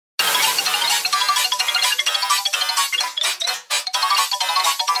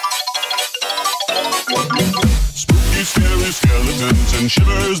skeletons and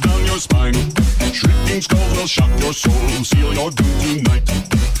shivers down your spine. Shrieking skulls will shock your soul, seal your doom tonight.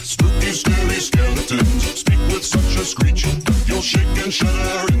 Spooky, scary skeletons speak with such a screech. You'll shake and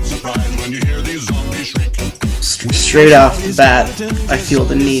shudder in surprise when you hear these zombies shriek. Straight off the bat, I feel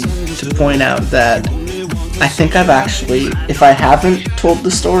the need to point out that I think I've actually, if I haven't told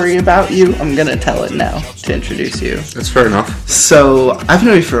the story about you, I'm gonna tell it now to introduce you. That's fair enough. So, I've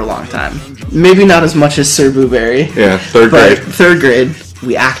known you for a long time. Maybe not as much as Sir Booberry. Yeah, third grade. Third grade.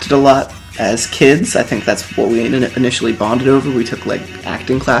 We acted a lot as kids. I think that's what we initially bonded over. We took, like,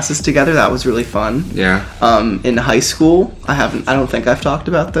 acting classes together. That was really fun. Yeah. In high school, I don't think I've talked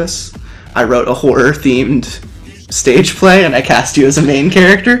about this. I wrote a horror-themed stage play, and I cast you as a main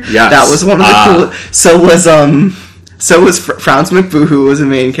character. Yes. That was one of the cool. So was Franz McBoohoo was a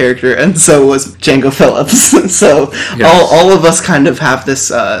main character, and so was Django Phillips. So yes. all of us kind of have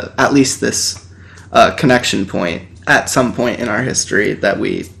this, at least this connection point at some point in our history that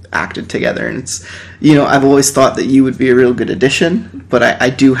we acted together, and it's, I've always thought that you would be a real good addition, but I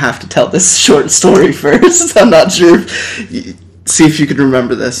do have to tell this short story first. I'm not sure. See if you can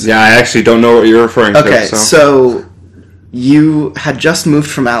remember this. Yeah, I actually don't know what you're referring to. Okay, so you had just moved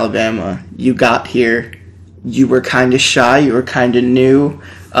from Alabama. You got here. You were kind of shy. You were kind of new.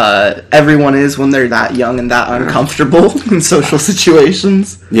 Everyone is when they're that young and that uncomfortable in social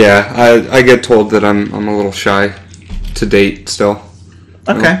situations. Yeah, I get told that I'm a little shy to date still.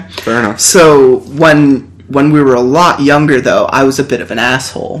 Okay. Well, fair enough. So when we were a lot younger, though, I was a bit of an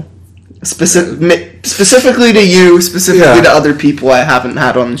asshole. Specifically to you, to other people I haven't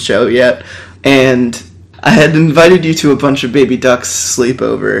had on the show yet. And I had invited you to a bunch of Baby Ducks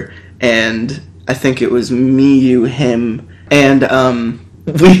sleepover, and I think it was me, you, him, and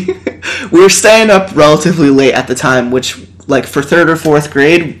we were staying up relatively late at the time, which, like, for 3rd or 4th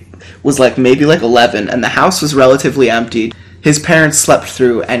grade was, like, maybe, like, 11, and the house was relatively empty. His parents slept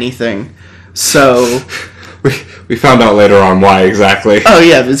through anything, so... We found out later on why exactly. Oh,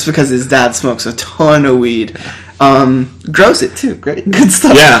 yeah, it's because his dad smokes a ton of weed. Grows it, too. Great. Good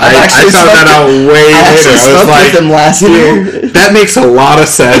stuff. Yeah, I found that out way later. I was like, with him last year. That makes a lot of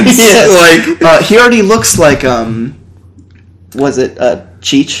sense. Yes. He already looks like, was it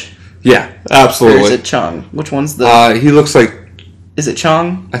Cheech? Yeah, absolutely. Or is it Chong? Which one's the... he looks like... Is it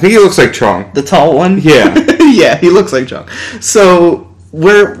Chong? I think he looks like Chong. The tall one? Yeah. Yeah, he looks like Chong. So,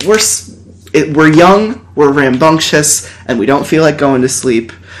 we're young, we're rambunctious, and we don't feel like going to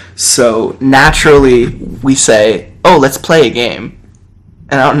sleep. So, naturally, we say, oh, let's play a game.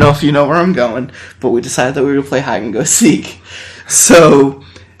 And I don't know if you know where I'm going, but we decided that we were going to play hide and go seek. So,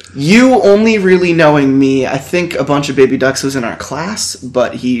 you only really knowing me, I think a bunch of Baby Ducks was in our class,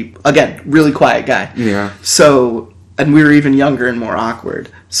 but he, again, really quiet guy. Yeah. So, and we were even younger and more awkward.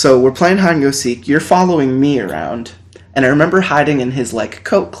 So, we're playing hide and go seek, you're following me around, and I remember hiding in his, like,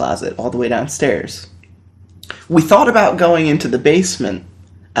 coat closet all the way downstairs. We thought about going into the basement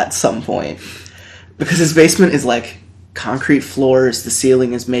at some point, because his basement is, like, concrete floors, the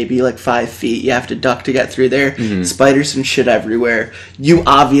ceiling is maybe, like, 5 feet, you have to duck to get through there, spiders and shit everywhere.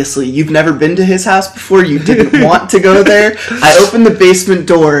 You've never been to his house before, you didn't want to go there. I opened the basement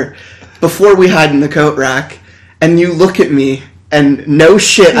door before we hide in the coat rack, and you look at me, and no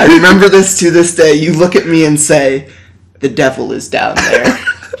shit, I remember this to this day, you look at me and say, the devil is down there.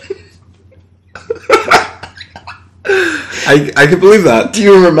 I can believe that. Do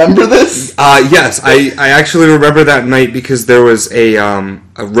you remember this? Yes, I actually remember that night because there was a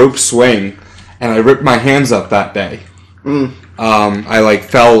rope swing, and I ripped my hands up that day. I, like,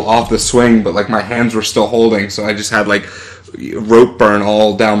 fell off the swing, but, like, my hands were still holding, so I just had, like, rope burn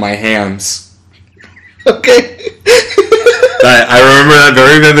all down my hands. Okay. I remember that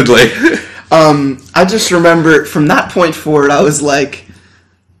very vividly. I just remember from that point forward, I was like,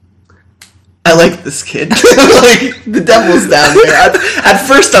 I like this kid. Like, the devil's down there. At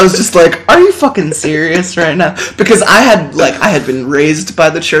first, I was just like, are you fucking serious right now? Because I had been raised by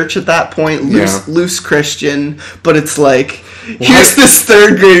the church at that point, loose Christian, but it's like, here's this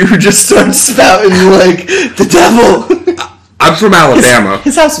 3rd grader who just starts spouting, like, the devil. I'm from Alabama.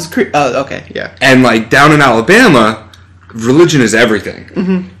 His house was oh, okay, yeah. And, like, down in Alabama, religion is everything.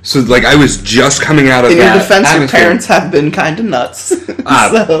 Mm-hmm. So, like, I was just coming out of that. In your defense, atmosphere. Your parents have been kind of nuts.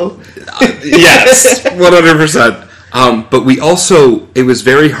 So... yes, 100%. But we also, it was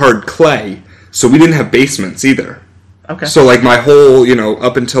very hard clay, so we didn't have basements either. Okay. So, like, my whole,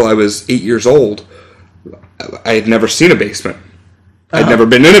 up until I was 8 years old, I had never seen a basement. I'd never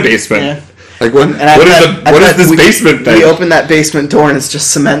been in a basement. Yeah. Like, what is this basement thing? We opened that basement door, and it's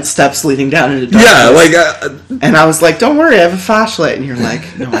just cement steps leading down into darkness. Yeah, like... and I was like, don't worry, I have a flashlight. And you're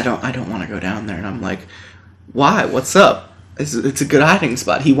like, no, I don't want to go down there. And I'm like, why? What's up? it's a good hiding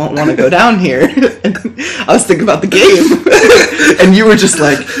spot. He won't want to go down here. I was thinking about the game. And you were just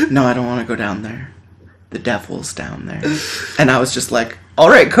like, no, I don't want to go down there. The devil's down there. And I was just like, all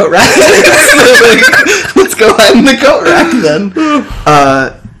right, coat rack. Let's go hide in the coat rack then.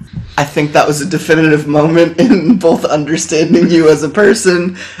 I think that was a definitive moment in both understanding you as a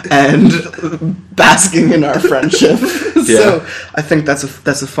person and basking in our friendship. Yeah. So I think that's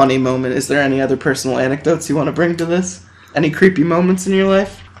a funny moment. Is there any other personal anecdotes you want to bring to this? Any creepy moments in your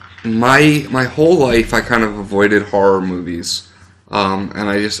life? My whole life, I kind of avoided horror movies, and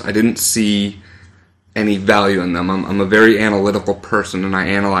I didn't see any value in them. I'm a very analytical person, and I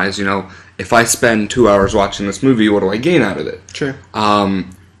analyze. If I spend 2 hours watching this movie, what do I gain out of it? Sure.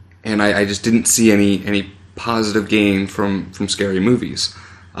 And I just didn't see any positive gain from scary movies.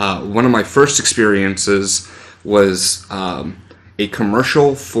 One of my first experiences was a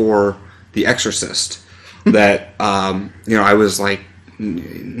commercial for The Exorcist that, I was like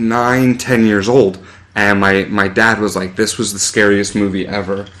 9-10 years old, and my dad was like, this was the scariest movie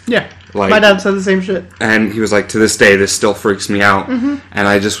ever. Yeah. Like, my dad said the same shit. And he was like, to this day, this still freaks me out. Mm-hmm. And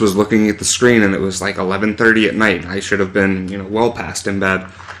I just was looking at the screen, and it was like 11:30 at night. I should have been, well past in bed.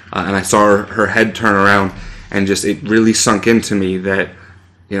 And I saw her head turn around, and just it really sunk into me that,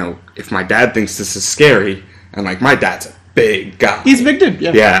 if my dad thinks this is scary, and like my dad's a big guy. He's a big dude,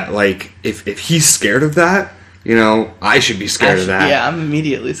 yeah. Yeah, like if he's scared of that, I should be scared of that. Yeah, I'm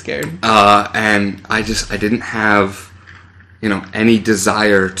immediately scared. And I didn't have, any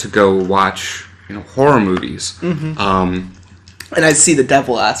desire to go watch, horror movies. Mm-hmm. And I see the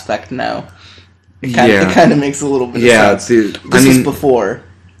devil aspect now. It kind of makes a little bit of sense. This is before.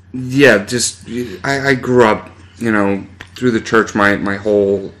 Yeah, just I grew up, through the church my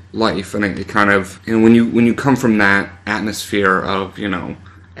whole life, and it kind of, when you come from that atmosphere of,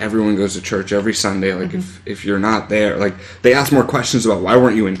 everyone goes to church every Sunday, like mm-hmm. if you're not there, like they ask more questions about why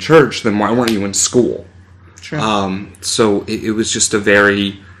weren't you in church than why weren't you in school. Sure. So it was just a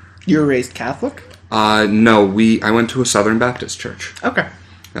very. You were raised Catholic? No, I went to a Southern Baptist church. Okay.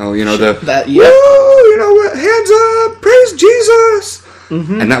 Oh, that, yeah. Woo, hands up, praise Jesus.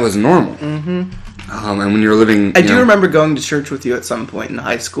 Mm-hmm. And that was normal. Mm-hmm. And when you're living... I do remember going to church with you at some point in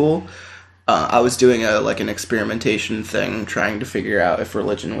high school. I was doing an experimentation thing, trying to figure out if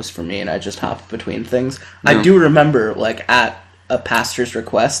religion was for me, and I just hopped between things. Yeah. I do remember, at a pastor's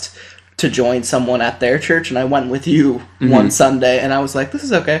request, to join someone at their church, and I went with you mm-hmm. one Sunday, and I was like, this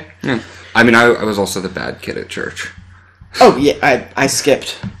is okay. Yeah. I mean, I was also the bad kid at church. Oh, yeah, I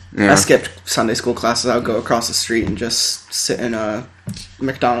skipped. Yeah. I skipped Sunday school classes. I would go across the street and just sit in a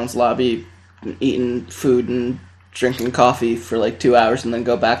McDonald's lobby eating food and drinking coffee for 2 hours and then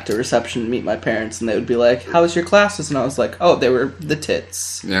go back to reception and meet my parents, and they would be like, how was your classes? And I was like, oh, they were the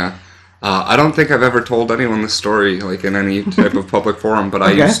tits. Yeah. I don't think I've ever told anyone this story in any type of public forum, but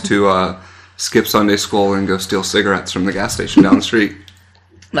I used to skip Sunday school and go steal cigarettes from the gas station down the street.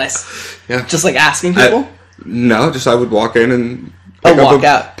 Nice. Yeah. Just asking people? No, just I would walk in and pick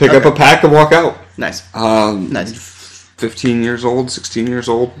up a pack and walk out. Nice. Nice. 15 years old, 16 years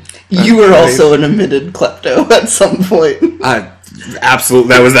old. You were also an admitted klepto at some point. Absolutely.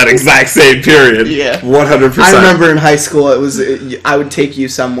 That was that exact same period. Yeah. 100%. I remember in high school, I would take you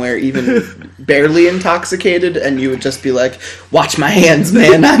somewhere even barely intoxicated, and you would just be like, watch my hands,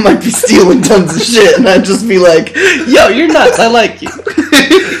 man. I might be stealing tons of shit. And I'd just be like, yo, you're nuts. I like you.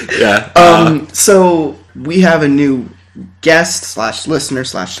 Yeah. So we have a new guest / listener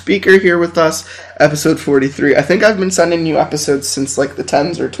 / speaker here with us, episode 43. I think I've been sending you episodes since the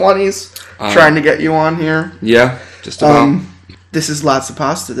 10s or 20s, trying to get you on here. Yeah, just about. This is Lots of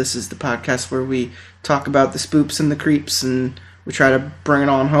Pasta. This is the podcast where we talk about the spoops and the creeps, and we try to bring it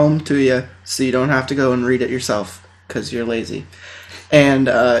on home to you so you don't have to go and read it yourself because you're lazy. And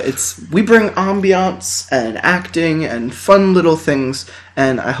we bring ambiance and acting and fun little things,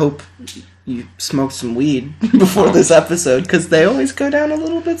 and I hope you smoked some weed before this episode, because they always go down a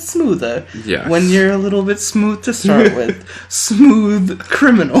little bit smoother. Yes. When you're a little bit smooth to start with. Smooth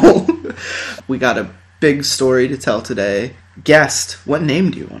criminal. We got a big story to tell today. Guest, what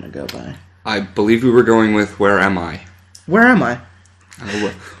name do you want to go by? I believe we were going with Where Am I? Where am I?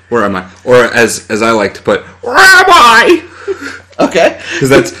 Where am I? Or as I like to put, Where am I? Okay. Because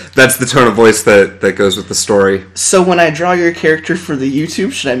that's the tone of voice that goes with the story. So when I draw your character for the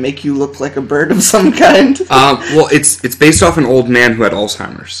YouTube, should I make you look like a bird of some kind? Well, it's based off an old man who had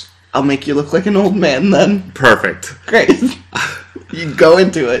Alzheimer's. I'll make you look like an old man then. Perfect. Great. You go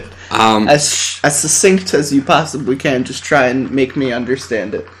into it. As succinct as you possibly can. Just try and make me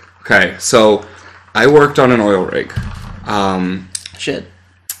understand it. Okay, so I worked on an oil rig. Shit.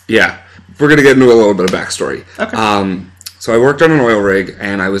 Yeah. We're going to get into a little bit of backstory. Okay. So I worked on an oil rig,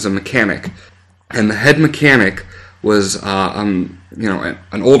 and I was a mechanic. And the head mechanic was, an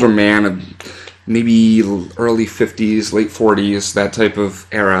older man, maybe early 50s, late 40s, that type of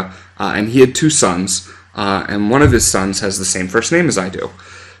era. And he had 2 sons, and one of his sons has the same first name as I do.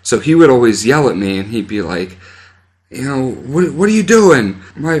 So he would always yell at me, and he'd be like, what are you doing?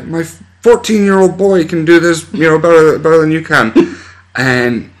 My 14-year-old boy can do this, better than you can.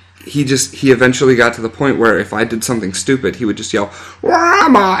 And he eventually got to the point where if I did something stupid, he would just yell, "Where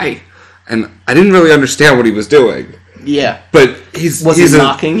am I?" And I didn't really understand what he was doing. Yeah. But Was he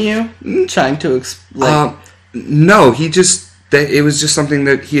mocking you? Trying to no, it was just something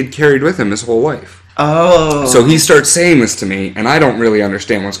that he had carried with him his whole life. Oh. So he starts saying this to me, and I don't really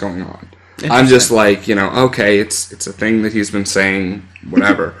understand what's going on. I'm just like, okay, it's a thing that he's been saying,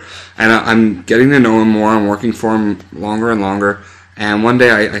 whatever. And I'm getting to know him more. I'm working for him longer and longer. And one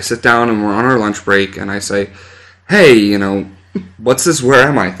day I sit down and we're on our lunch break, and I say, hey, what's this where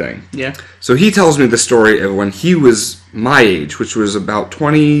am I thing? Yeah. So he tells me the story of when he was my age, which was about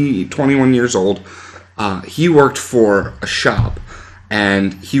 20, 21 years old. He worked for a shop,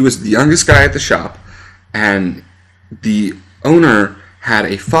 and he was the youngest guy at the shop, and the owner had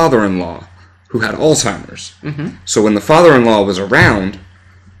a father-in-law who had Alzheimer's. Mm-hmm. So when the father-in-law was around,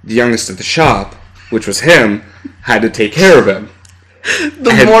 the youngest at the shop, which was him, had to take care of him.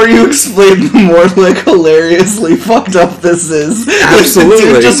 The more you explain, the more hilariously fucked up this is. Absolutely.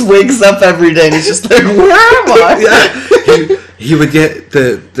 The dude just wakes up every day and he's just like, where am I? Yeah. He would get,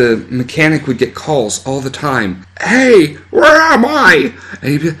 the mechanic would get calls all the time. Hey, where am I?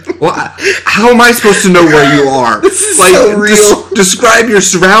 And he'd be, well, how am I supposed to know where you are? This is so real. Describe your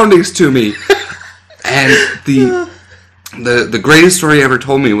surroundings to me. And the greatest story he ever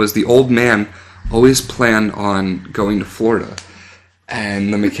told me was the old man always planned on going to Florida.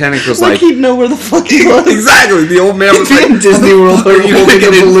 And the mechanic was like, he'd know where the fuck he was. Exactly. The old man was like, in Disney World, where you holding a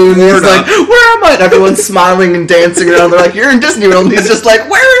balloon. He's like, where am I? And everyone's smiling and dancing around. They're like, you're in Disney World. And he's just like,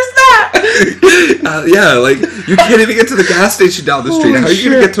 where is that? Yeah, like, you can't even get to the gas station down the street. How are you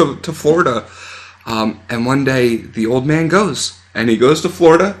going to get to Florida? And one day, the old man goes. And he goes to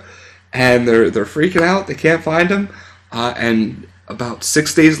Florida. And they're freaking out. They can't find him. And about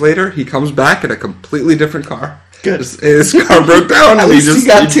 6 days later, he comes back in a completely different car. Good. His car broke down, and he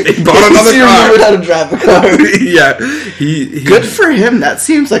bought another car. He learned how to drive a car. Yeah, he good for him. That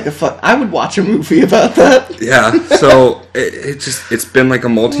seems like I would watch a movie about that. Yeah, so it's been like a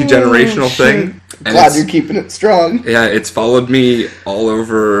multi-generational thing. Glad you're keeping it strong. Yeah, it's followed me all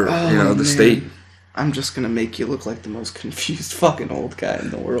over the state. I'm just gonna make you look like the most confused fucking old guy in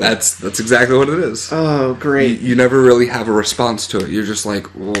the world. That's exactly what it is. Oh, great. You never really have a response to it. You're just like,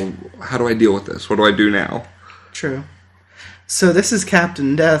 well, how do I deal with this? What do I do now? True. So this is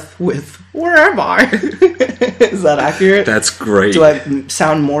Captain Death with Where Am I? Is that accurate? That's great. Do I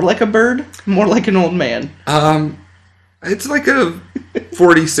sound more like a bird? More like an old man? It's like a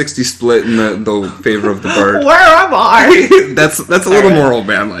 40-60 split in the favor of the bird. Where am I? That's a little more old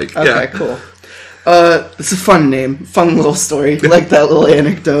man like. Okay, yeah. Cool. It's a fun name. Fun little story. Like that little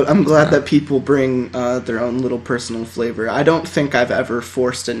anecdote. I'm glad that people bring their own little personal flavor. I don't think I've ever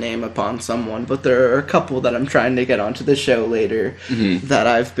forced a name upon someone, but there are a couple that I'm trying to get onto the show later that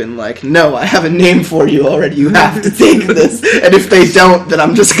I've been like, no, I have a name for you already. You have to take this. And if they don't, then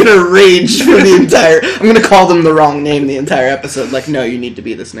I'm just going to rage for I'm going to call them the wrong name the entire episode. Like, no, you need to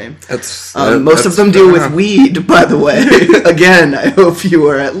be this name. Most of them deal with weed, by the way. Again, I hope you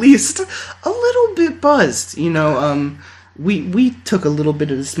are at least a little bit buzzed. We took a little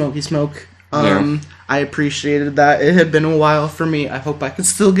bit of the smoky smoke. I appreciated that. It had been a while for me. I hope I can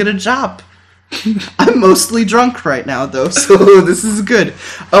still get a job. I'm mostly drunk right now, though, so this is good.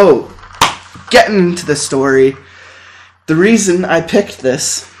 Oh, getting into the story. The reason I picked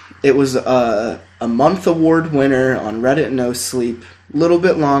this, it was a month award winner on Reddit No Sleep. A little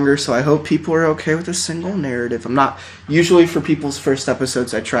bit longer, so I hope people are okay with a single narrative. I'm not... Usually for people's first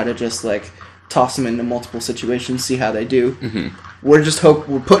episodes, I try to just, toss them into multiple situations, see how they do. Mm-hmm.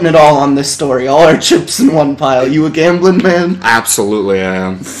 We're putting it all on this story. All our chips in one pile. You a gambling man? Absolutely, I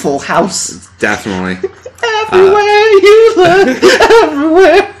am. Full house? Definitely. Everywhere you look,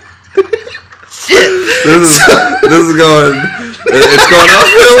 everywhere. This is going... It's going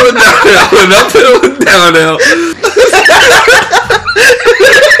uphill and downhill, and uphill and downhill.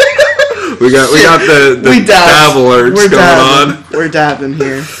 We got the dab alerts going on. We're dabbing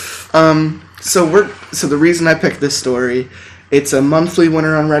here. So the reason I picked this story, it's a monthly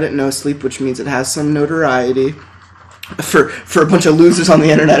winner on Reddit No Sleep, which means it has some notoriety for a bunch of losers on the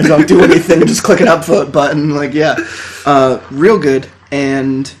internet who don't do anything, just click an upvote button. Real good.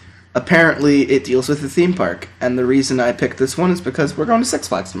 And Apparently, it deals with the theme park, and the reason I picked this one is because we're going to Six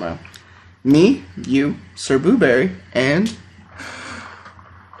Flags tomorrow. Me, you, Sir Booberry, and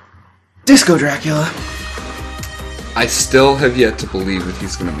Disco Dracula. I still have yet to believe that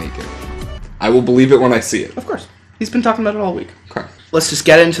he's going to make it. I will believe it when I see it. Of course. He's been talking about it all week. Okay. Let's just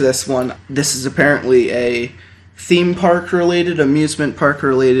get into this one. This is apparently a theme park related, amusement park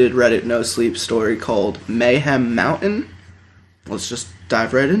related Reddit no sleep story called Mayhem Mountain. Let's just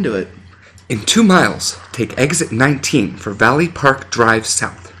dive right into it. In 2 miles, take exit 19 for Valley Park Drive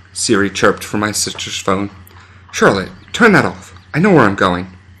South, Siri chirped from my sister's phone. Charlotte, turn that off. I know where I'm going.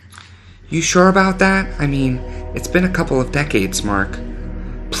 You sure about that? I mean, it's been a couple of decades, Mark.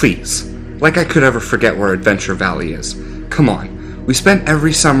 Please. Like I could ever forget where Adventure Valley is. Come on. We spent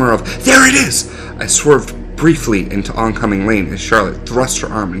every summer of... There it is! I swerved briefly into oncoming lane as Charlotte thrust her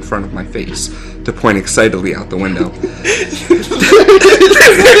arm in front of my face to point excitedly out the window. there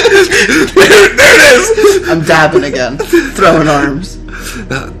it is! I'm dabbing again. Throwing arms.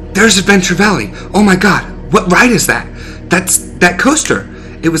 There's Adventure Valley. Oh my god. What ride is that? That's that coaster.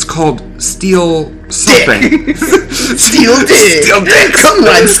 It was called Steel something. Steel Dick. Steel Dick. Come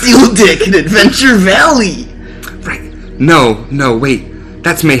on, Steel Dick in Adventure Valley. Right. No, wait.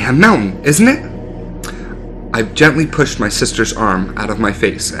 That's Mayhem Mountain, isn't it? I gently pushed my sister's arm out of my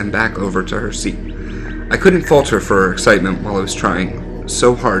face and back over to her seat. I couldn't falter for her excitement while I was trying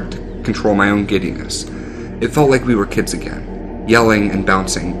so hard to control my own giddiness. It felt like we were kids again, yelling and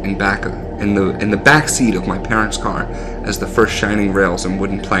bouncing in the back seat of my parents' car as the first shining rails and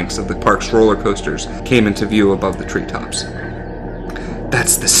wooden planks of the park's roller coasters came into view above the treetops.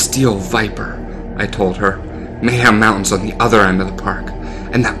 That's the Steel Viper, I told her. Mayhem Mountain's on the other end of the park.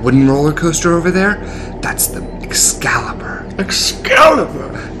 And that wooden roller coaster over there, that's the Excalibur. Excalibur!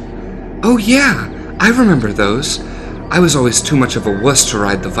 Oh yeah, I remember those. I was always too much of a wuss to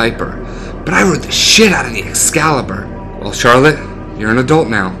ride the Viper, but I rode the shit out of the Excalibur. Well, Charlotte, you're an adult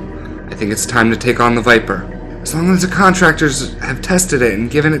now. I think it's time to take on the Viper. As long as the contractors have tested it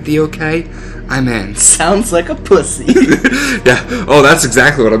and given it the okay, I'm in. Sounds like a pussy. Yeah. Oh, that's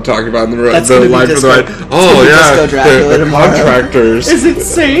exactly what I'm talking about in the That's the gonna be line for the Disco- ride. Oh, yeah. Disco Dracula The tomorrow. contractors. Is it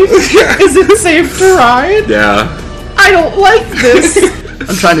safe? Is it safe to ride? Yeah. I don't like this.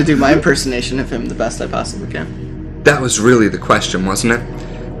 I'm trying to do my impersonation of him the best I possibly can. That was really the question, wasn't it?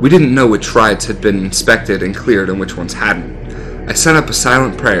 We didn't know which rides had been inspected and cleared and which ones hadn't. I sent up a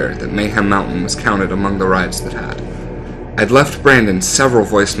silent prayer that Mayhem Mountain was counted among the rides that had. I'd left Brandon several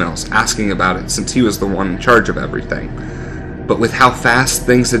voicemails asking about it since he was the one in charge of everything. But with how fast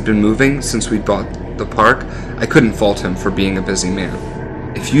things had been moving since we bought the park, I couldn't fault him for being a busy man.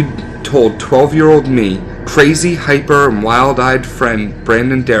 If you'd told 12-year-old me, crazy, hyper, and wild-eyed friend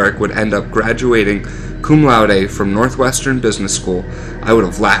Brandon Derrick would end up graduating cum laude from Northwestern Business School, I would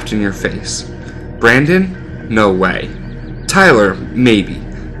have laughed in your face. Brandon? No way. Tyler? Maybe,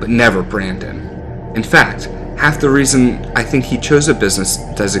 but never Brandon. In fact, half the reason I think he chose a business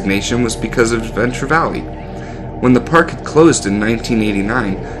designation was because of Adventure Valley. When the park had closed in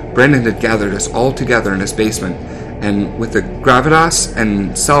 1989, Brandon had gathered us all together in his basement, and with a gravitas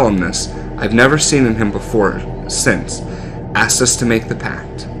and solemnness I've never seen in him since, asked us to make the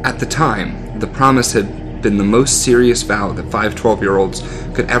pact. At the time, the promise had been the most serious vow that 5 12-year-olds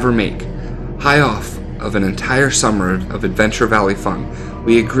could ever make. High off of an entire summer of Adventure Valley fun,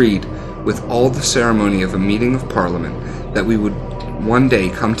 we agreed, with all the ceremony of a meeting of Parliament, that we would one day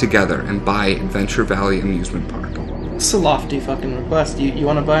come together and buy Adventure Valley Amusement Park. It's a lofty fucking request. You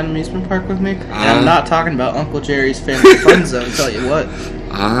want to buy an amusement park with me? And I'm not talking about Uncle Jerry's Family Fun Zone, tell you what.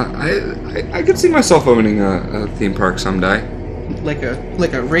 I could see myself owning a theme park someday. Like a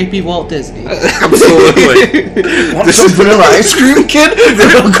rapey Walt Disney. Absolutely. Want some vanilla ice cream, kid?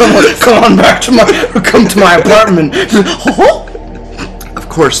 Come to my apartment. Of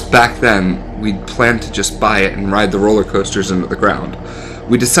course, back then, we'd planned to just buy it and ride the roller coasters into the ground.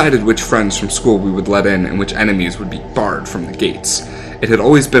 We decided which friends from school we would let in and which enemies would be barred from the gates. It had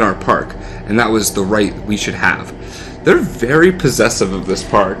always been our park, and that was the right we should have. They're very possessive of this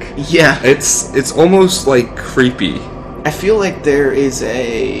park. Yeah. It's almost like creepy. I feel like there is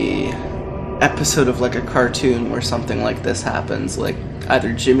a episode of like a cartoon where something like this happens, like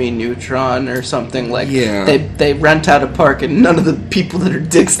either Jimmy Neutron or something. Like they rent out a park and none of the people that are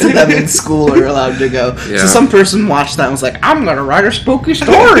dicks to them in school are allowed to go. Yeah. So some person watched that and was like, I'm gonna write a spooky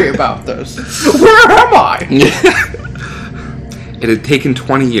story about this. Where am I? It had taken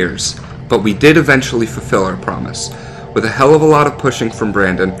 20 years, but we did eventually fulfill our promise. With a hell of a lot of pushing from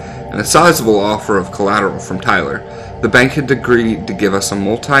Brandon and a sizable offer of collateral from Tyler, the bank had agreed to give us a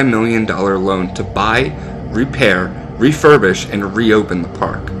multi-million-dollar loan to buy, repair, refurbish, and reopen the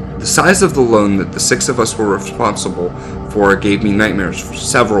park. The size of the loan that the 6 of us were responsible for gave me nightmares for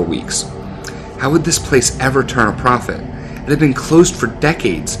several weeks. How would this place ever turn a profit? It had been closed for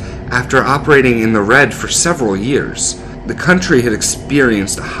decades after operating in the red for several years. The country had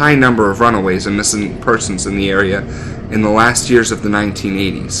experienced a high number of runaways and missing persons in the area in the last years of the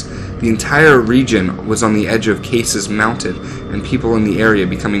 1980s. The entire region was on the edge of cases mounted and people in the area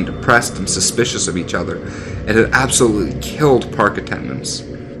becoming depressed and suspicious of each other. It had absolutely killed park attendance.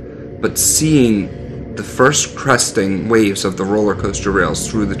 But seeing the first cresting waves of the roller coaster rails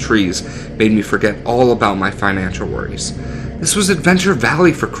through the trees made me forget all about my financial worries. This was Adventure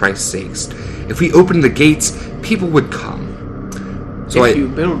Valley, for Christ's sakes. If we opened the gates, people would come. So if you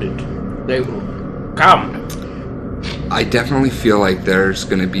build it, they will come. I definitely feel like there's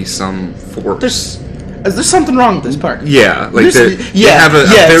going to be some force. There's something wrong with this park. Yeah, like they have a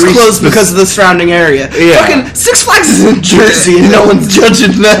it's very closed because of the surrounding area. Yeah. Fucking Six Flags is in Jersey and no one's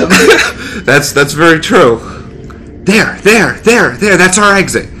judging them. That's very true. There, that's our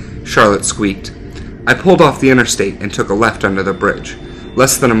exit, Charlotte squeaked. I pulled off the interstate and took a left under the bridge.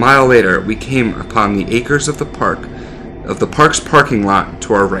 Less than a mile later, we came upon the acres of the park's parking lot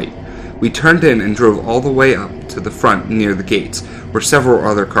to our right. We turned in and drove all the way up to the front near the gates, where several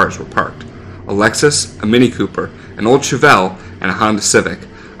other cars were parked. A Lexus, a Mini Cooper, an old Chevelle, and a Honda Civic,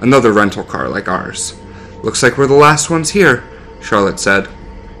 another rental car like ours. Looks like we're the last ones here, Charlotte said.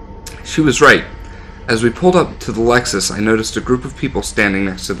 She was right. As we pulled up to the Lexus, I noticed a group of people standing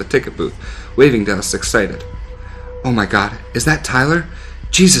next to the ticket booth, waving to us excited. Oh my god, is that Tyler?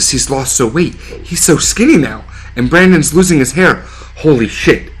 Jesus, he's lost so weight. He's so skinny now. And Brandon's losing his hair. Holy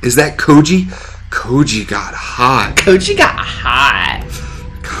shit, is that Koji? Koji got hot. Koji got hot.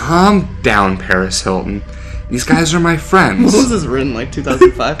 Calm down, Paris Hilton. These guys are my friends. What was this written, like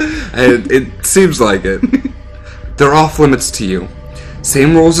 2005? It seems like it. They're off limits to you.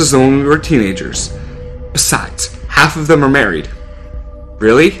 Same rules as when we were teenagers. Besides, half of them are married.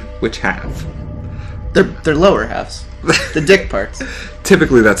 Really? Which half? They're lower halves. The dick parts.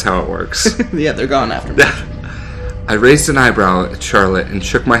 Typically that's how it works. Yeah, they're gone after me. I raised an eyebrow at Charlotte and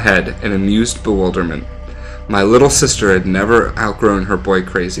shook my head in amused bewilderment. My little sister had never outgrown her boy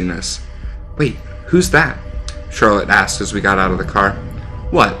craziness. Wait, who's that? Charlotte asked as we got out of the car.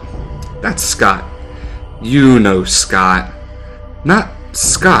 What? That's Scott. You know Scott. Not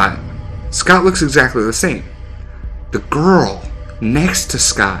Scott. Scott looks exactly the same. The girl next to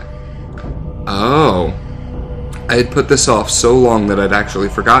Scott. Oh. I had put this off so long that I'd actually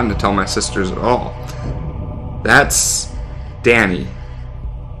forgotten to tell my sisters at all. That's Danny,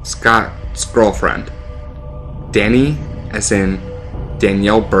 Scott's girlfriend. Danny, as in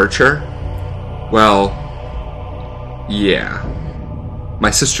Danielle Bircher? Well, yeah.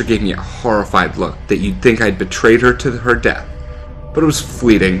 My sister gave me a horrified look that you'd think I'd betrayed her to her death, but it was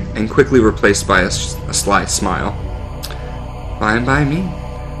fleeting and quickly replaced by a sly smile. Fine by me.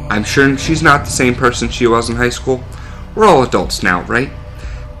 I'm sure she's not the same person she was in high school. We're all adults now, right?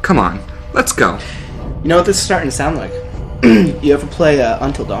 Come on, let's go. You know what this is starting to sound like? You ever play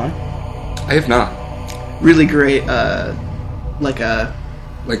Until Dawn? I have not. Really great, what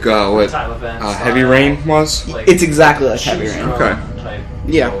Heavy Rain was? It's exactly like Heavy Rain. Okay.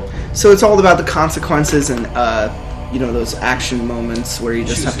 Yeah. So it's all about the consequences and, those action moments where you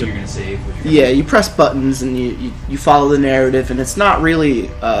just have to... You're gonna save you press buttons and you follow the narrative, and it's not really,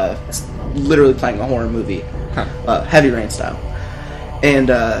 it's literally playing a horror movie. Heavy Rain style.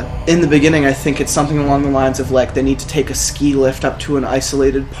 And in the beginning, I think it's something along the lines of, like, they need to take a ski lift up to an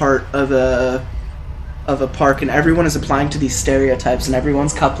isolated part of a park, and everyone is applying to these stereotypes, and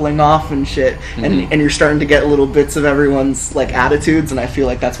everyone's coupling off and shit, and you're starting to get little bits of everyone's, like, attitudes, and I feel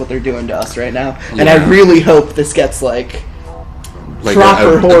like that's what they're doing to us right now. Yeah. And I really hope this gets, like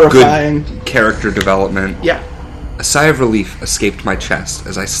proper horrifying. Good character development. Yeah. A sigh of relief escaped my chest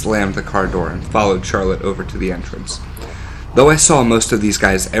as I slammed the car door and followed Charlotte over to the entrance. Though I saw most of these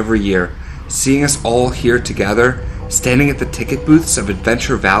guys every year, seeing us all here together, standing at the ticket booths of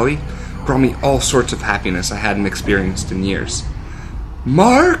Adventure Valley, brought me all sorts of happiness I hadn't experienced in years.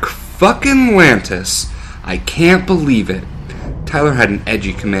 Mark fucking Lantis! I can't believe it. Tyler had an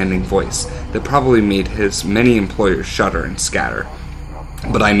edgy, commanding voice that probably made his many employers shudder and scatter.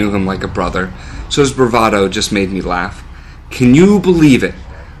 But I knew him like a brother, so his bravado just made me laugh. Can you believe it?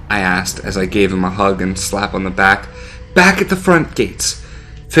 I asked as I gave him a hug and slap on the back. Back at the front gates.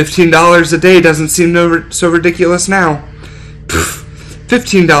 $15 a day doesn't seem so ridiculous now. Pfft,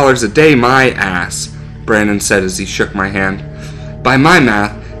 $15 a day, my ass, Brandon said as he shook my hand. By my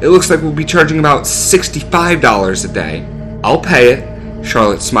math, it looks like we'll be charging about $65 a day. I'll pay it,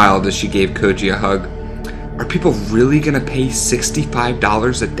 Charlotte smiled as she gave Koji a hug. Are people really gonna pay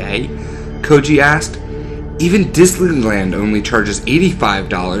 $65 a day? Koji asked. Even Disneyland only charges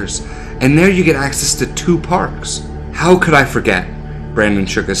 $85, and there you get access to 2 parks. How could I forget? Brandon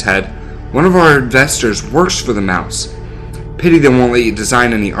shook his head. One of our investors works for the Mouse. Pity they won't let you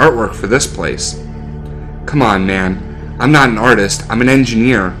design any artwork for this place. Come on, man. I'm not an artist. I'm an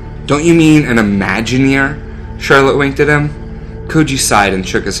engineer. Don't you mean an Imagineer? Charlotte winked at him. Koji sighed and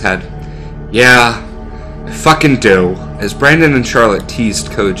shook his head. Yeah, I fucking do. As Brandon and Charlotte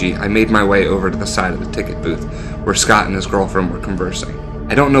teased Koji, I made my way over to the side of the ticket booth where Scott and his girlfriend were conversing.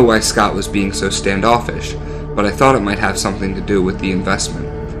 I don't know why Scott was being so standoffish, but I thought it might have something to do with the investment.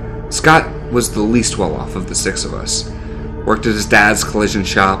 Scott was the least well off of the 6 of us. Worked at his dad's collision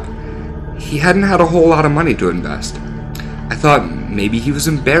shop. He hadn't had a whole lot of money to invest. I thought maybe he was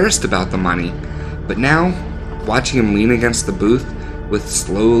embarrassed about the money, but now, watching him lean against the booth with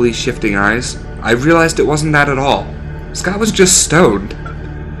slowly shifting eyes, I realized it wasn't that at all. Scott was just stoned.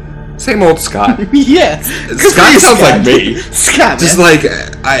 Same old Scott. Yeah. Scott sounds like me. Scott, just man. like,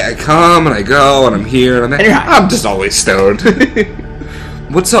 I come and I go and I'm here and I'm just always stoned.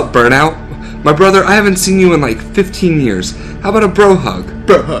 What's up, Burnout? My brother, I haven't seen you in like 15 years. How about a bro hug?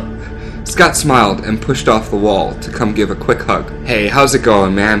 Bro hug. Scott smiled and pushed off the wall to come give a quick hug. Hey, how's it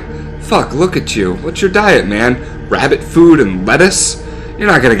going, man? Fuck, look at you. What's your diet, man? Rabbit food and lettuce? You're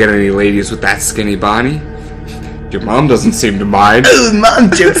not gonna get any ladies with that skinny body. Your mom doesn't seem to mind. Ooh,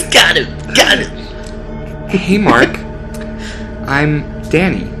 mom jokes. Got it. Hey, Mark. I'm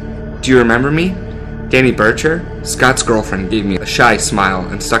Danny. Do you remember me? Danny Bircher? Scott's girlfriend gave me a shy smile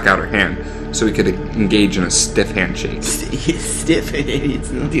and stuck out her hand so we could engage in a stiff handshake. Stiff? It's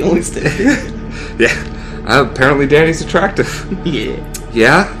not the only stiff. Yeah. Apparently Danny's attractive. Yeah.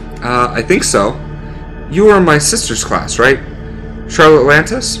 Yeah? I think so. You were in my sister's class, right? Charlotte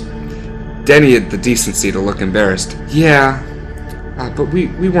Lantis? Danny had the decency to look embarrassed. Yeah, but we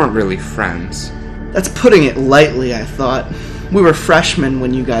weren't really friends. That's putting it lightly, I thought. We were freshmen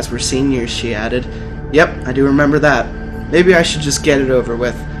when you guys were seniors, she added. Yep, I do remember that. Maybe I should just get it over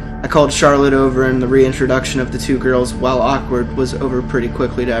with. I called Charlotte over and the reintroduction of the 2 girls, while awkward, was over pretty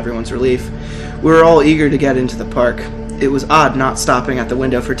quickly to everyone's relief. We were all eager to get into the park. It was odd not stopping at the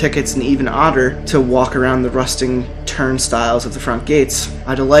window for tickets, and even odder to walk around the rusting turnstiles of the front gates.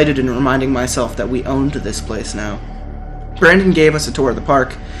 I delighted in reminding myself that we owned this place now. Brandon gave us a tour of the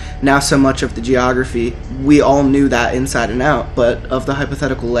park. Now so much of the geography, we all knew that inside and out, but of the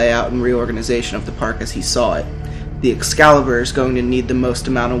hypothetical layout and reorganization of the park as he saw it. The Excalibur is going to need the most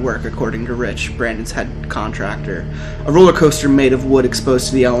amount of work, according to Rich, Brandon's head contractor. A roller coaster made of wood exposed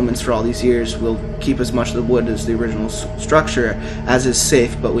to the elements for all these years will keep as much of the wood as the original structure, as is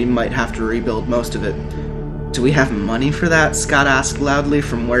safe, but we might have to rebuild most of it. Do we have money for that? Scott asked loudly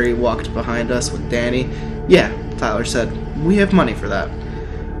from where he walked behind us with Danny. Yeah, Tyler said. We have money for that.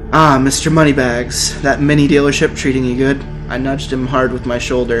 Ah, Mr. Moneybags, that mini dealership treating you good? I nudged him hard with my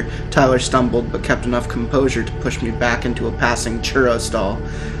shoulder. Tyler stumbled, but kept enough composure to push me back into a passing churro stall.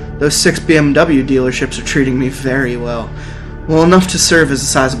 Those 6 BMW dealerships are treating me very well. Well enough to serve as a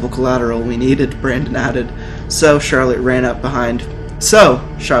sizable collateral we needed, Brandon added. So Charlotte ran up behind us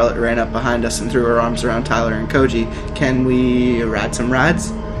and threw her arms around Tyler and Koji. Can we ride some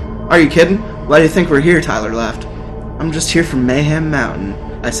rides? Are you kidding? Why do you think we're here? Tyler laughed. I'm just here from Mayhem Mountain,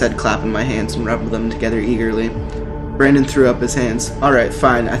 I said, clapping my hands and rubbing them together eagerly. Brandon threw up his hands. Alright,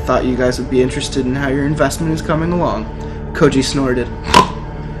 fine. I thought you guys would be interested in how your investment is coming along. Koji snorted.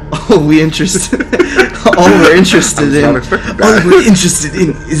 All we're interested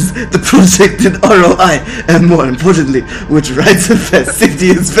in is the projected ROI, and more importantly, which rides the best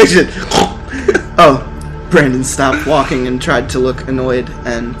safety inspection. Oh, Brandon stopped walking and tried to look annoyed,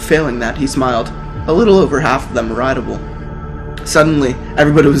 and failing that, he smiled. A little over half of them were rideable. Suddenly,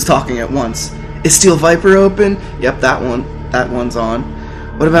 everybody was talking at once. Is Steel Viper open? Yep, that one's on.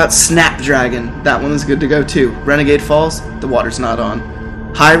 What about Snapdragon? That one is good to go too. Renegade Falls? The water's not on.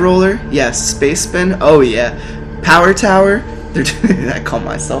 High Roller? Yes. Space Spin? Oh yeah. Power Tower? I call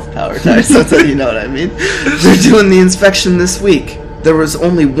myself Power Tower, so you know what I mean. They're doing the inspection this week. There was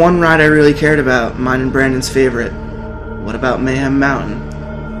only one ride I really cared about, mine and Brandon's favorite. What about Mayhem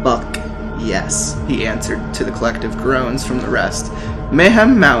Mountain? Buck. Yes, he answered to the collective groans from the rest.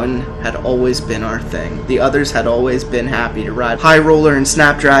 Mayhem Mountain had always been our thing. The others had always been happy to ride High Roller and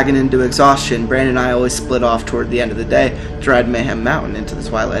Snapdragon into exhaustion. Brandon and I always split off toward the end of the day to ride Mayhem Mountain into the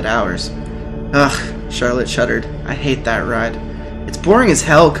twilight hours. Ugh, Charlotte shuddered. I hate that ride. It's boring as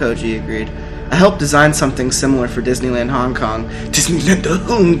hell, Koji agreed. I helped design something similar for Disneyland Hong Kong. Disneyland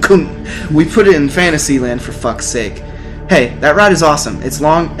Hong Kong! We put it in Fantasyland, for fuck's sake. Hey, that ride is awesome. It's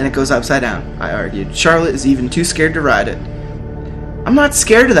long and it goes upside down, I argued. Charlotte is even too scared to ride it. I'm not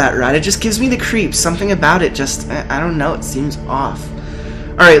scared of that ride. It just gives me the creeps. Something about it just, I don't know, it seems off.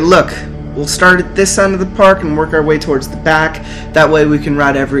 Alright, look. We'll start at this end of the park and work our way towards the back. That way we can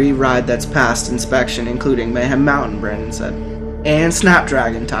ride every ride that's passed inspection, including Mayhem Mountain, Brandon said. And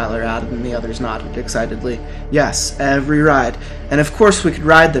Snapdragon, Tyler added, and the others nodded excitedly. Yes, every ride. And of course we could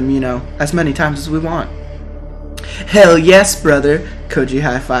ride them, as many times as we want. Hell yes, brother. Koji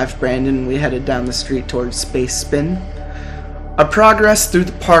high-fived Brandon and we headed down the street towards Space Spin. Our progress through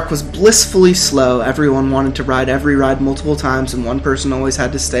the park was blissfully slow. Everyone wanted to ride every ride multiple times, and one person always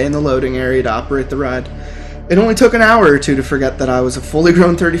had to stay in the loading area to operate the ride. It only took an hour or two to forget that I was a fully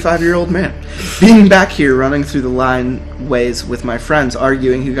grown 35-year-old man. Being back here, running through the line ways with my friends,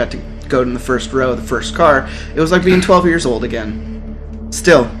 arguing who got to go in the first row of the first car, it was like being 12 years old again.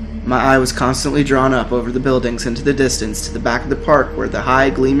 Still, my eye was constantly drawn up over the buildings into the distance to the back of the park where the high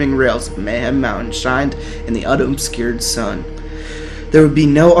gleaming rails of Mayhem Mountain shined in the unobscured sun. There would be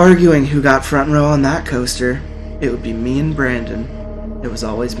no arguing who got front row on that coaster. It would be me and Brandon. It was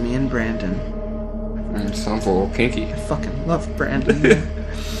always me and Brandon. Sounds a little kinky. I fucking love Brandon.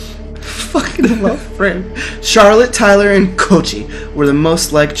 Fucking love Brandon. Charlotte, Tyler, and Koji were the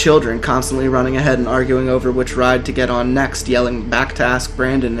most like children, constantly running ahead and arguing over which ride to get on next, yelling back to ask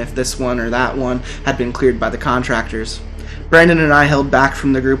Brandon if this one or that one had been cleared by the contractors. Brandon and I held back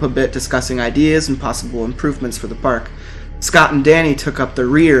from the group a bit, discussing ideas and possible improvements for the park. Scott and Danny took up the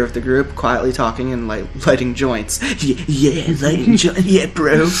rear of the group, quietly talking and lighting joints. Yeah, lighting joints, yeah,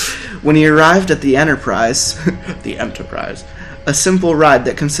 bro. When he arrived at the Enterprise, a simple ride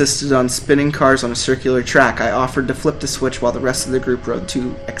that consisted on spinning cars on a circular track, I offered to flip the switch while the rest of the group rode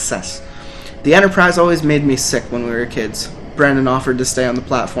to excess. The Enterprise always made me sick when we were kids. Brandon offered to stay on the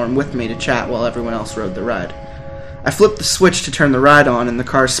platform with me to chat while everyone else rode the ride. I flipped the switch to turn the ride on, and the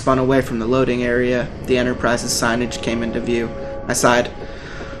car spun away from the loading area. The Enterprise's signage came into view. I sighed.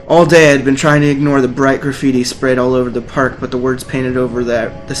 All day I had been trying to ignore the bright graffiti sprayed all over the park, but the words painted over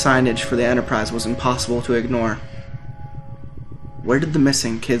the signage for the Enterprise was impossible to ignore. Where did the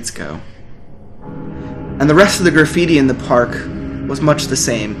missing kids go? And the rest of the graffiti in the park was much the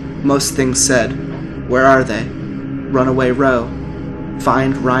same. Most things said, "Where are they? Runaway Row.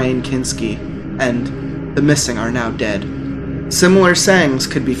 Find Ryan Kinski." And "The missing are now dead." Similar sayings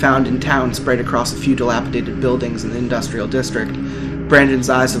could be found in town sprayed across a few dilapidated buildings in the industrial district. Brandon's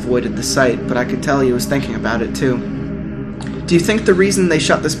eyes avoided the sight, but I could tell he was thinking about it too. Do you think the reason they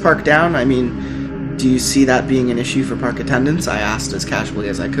shut this park down, do you see that being an issue for park attendants? I asked as casually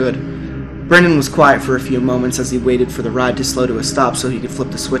as I could. Brandon was quiet for a few moments as he waited for the ride to slow to a stop so he could flip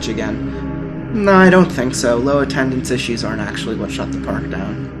the switch again. No, I don't think so. Low attendance issues aren't actually what shut the park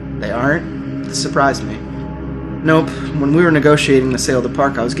down. They aren't? This surprised me. Nope. When we were negotiating the sale of the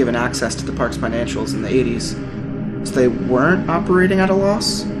park, I was given access to the park's financials in the 80s. So they weren't operating at a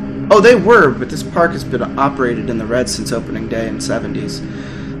loss? Oh, they were, but this park has been operated in the red since opening day in the 70s.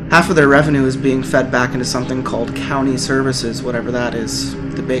 Half of their revenue is being fed back into something called county services, whatever that is.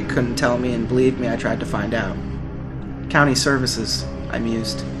 The bait couldn't tell me, and believe me, I tried to find out. County services, I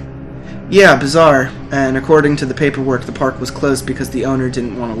mused. Yeah, bizarre. And according to the paperwork, the park was closed because the owner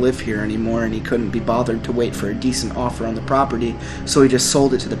didn't want to live here anymore and he couldn't be bothered to wait for a decent offer on the property, so he just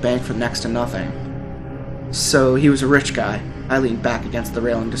sold it to the bank for next to nothing. So he was a rich guy. I leaned back against the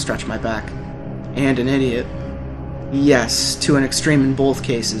railing to stretch my back. And an idiot. Yes, to an extreme in both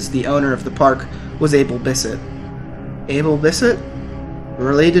cases. The owner of the park was Abel Bissett. Abel Bissett?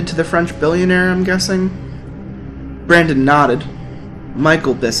 Related to the French billionaire, I'm guessing? Brandon nodded.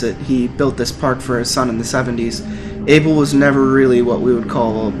 Michael Bissett, he built this park for his son in the 70s. Abel was never really what we would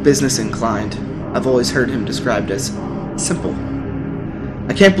call business inclined. I've always heard him described as simple.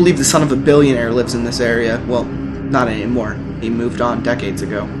 I can't believe the son of a billionaire lives in this area. Well, not anymore. He moved on decades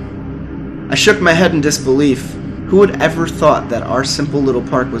ago. I shook my head in disbelief. Who would ever thought that our simple little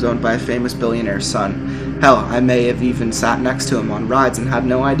park was owned by a famous billionaire's son? Hell, I may have even sat next to him on rides and had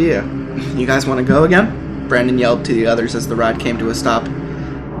no idea. You guys want to go again? Brandon yelled to the others as the ride came to a stop.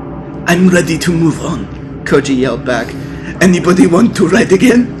 I'm ready to move on, Koji yelled back. Anybody want to ride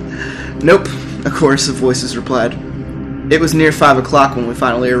again? Nope, a chorus of voices replied. It was near 5 o'clock when we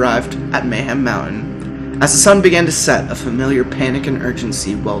finally arrived at Mayhem Mountain. As the sun began to set, a familiar panic and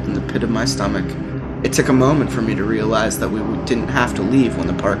urgency welled in the pit of my stomach. It took a moment for me to realize that we didn't have to leave when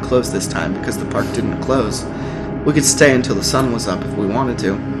the park closed this time because the park didn't close. We could stay until the sun was up if we wanted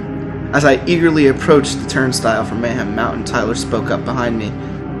to. As I eagerly approached the turnstile for Mayhem Mountain, Tyler spoke up behind me.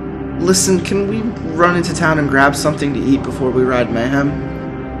 Listen, can we run into town and grab something to eat before we ride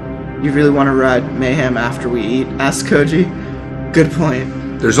Mayhem? You really want to ride Mayhem after we eat? Asked Koji. Good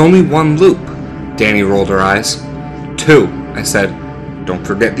point. There's only one loop. Danny rolled her eyes. 2, I said. Don't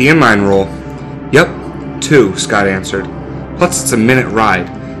forget the inline roll. Yep, 2, Scott answered. Plus it's a minute ride.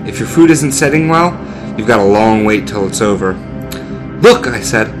 If your food isn't setting well, you've got a long wait till it's over. Look, I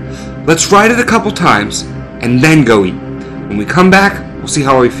said, let's ride it a couple times, and then go eat. When we come back, we'll see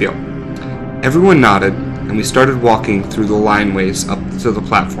how we feel. Everyone nodded, and we started walking through the lineways up to the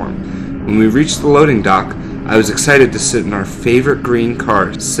platform. When we reached the loading dock, I was excited to sit in our favorite green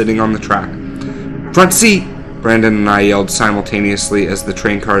car sitting on the track. Front seat! Brandon and I yelled simultaneously as the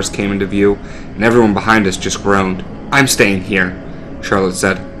train cars came into view, and everyone behind us just groaned. I'm staying here, Charlotte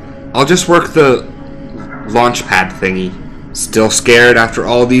said. I'll just work the launch pad thingy. Still scared after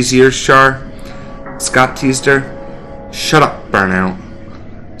all these years, Char? Scott teased her. Shut up, Burnout.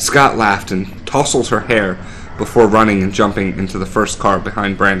 Scott laughed and tousled her hair before running and jumping into the first car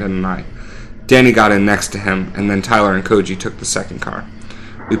behind Brandon and I. Danny got in next to him, and then Tyler and Koji took the second car.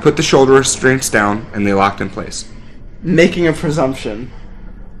 We put the shoulder restraints down, and they locked in place. Making a presumption.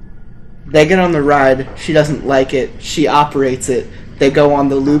 They get on the ride, she doesn't like it, she operates it, they go on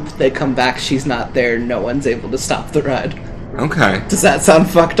the loop, they come back, she's not there, no one's able to stop the ride. Okay. Does that sound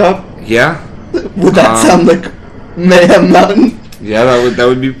fucked up? Yeah. Would that sound like Mayhem Mountain? Yeah, that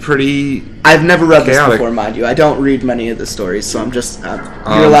would be pretty. I've never read chaotic. this before, mind you. I don't read many of the stories, so I'm just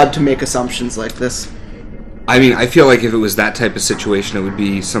you're allowed to make assumptions like this. I mean, I feel like if it was that type of situation, it would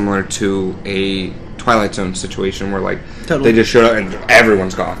be similar to a Twilight Zone situation where, like, Totally. they just showed up and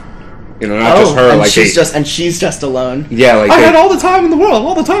everyone's gone. You know, not just her. And like she's just alone. Yeah, like I had all the time in the world,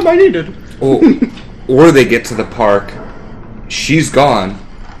 all the time I needed. or they get to the park, she's gone,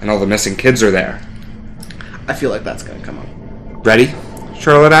 and all the missing kids are there. I feel like that's gonna come up. Ready?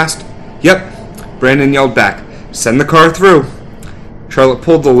 Charlotte asked. Yep. Brandon yelled back. Send the car through. Charlotte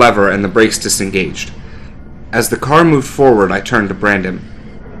pulled the lever and the brakes disengaged. As the car moved forward, I turned to Brandon.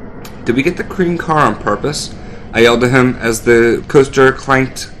 Did we get the green car on purpose? I yelled to him as the coaster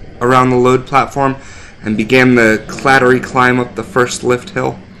clanked around the load platform and began the clattery climb up the first lift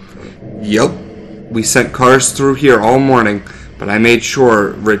hill. Yup. We sent cars through here all morning, but I made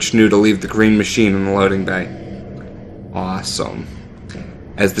sure Rich knew to leave the green machine in the loading bay. Awesome.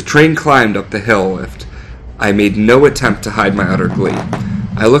 As the train climbed up the hill lift, I made no attempt to hide my utter glee.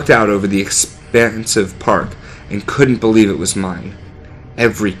 I looked out over the expansive park and couldn't believe it was mine.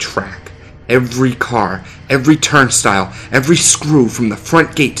 Every track, every car, every turnstile, every screw from the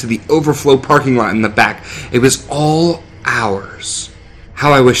front gate to the overflow parking lot in the back, it was all ours.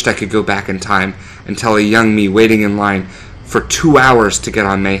 How I wished I could go back in time and tell a young me waiting in line for 2 hours to get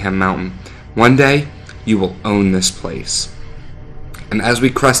on Mayhem Mountain. One day, you will own this place. And as we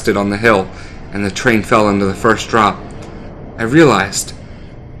crested on the hill and the train fell into the first drop, I realized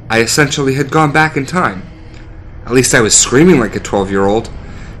I essentially had gone back in time. At least I was screaming like a 12-year-old,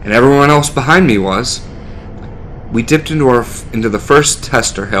 and everyone else behind me was. We dipped into the first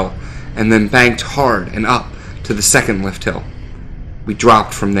tester hill and then banked hard and up to the second lift hill. We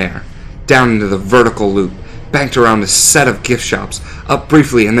dropped from there, down into the vertical loop, banked around a set of gift shops, up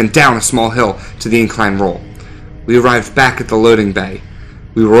briefly and then down a small hill to the incline roll. We arrived back at the loading bay.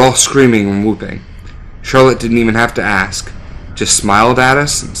 We were all screaming and whooping. Charlotte didn't even have to ask, just smiled at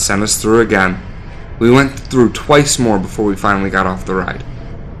us and sent us through again. We went through twice more before we finally got off the ride.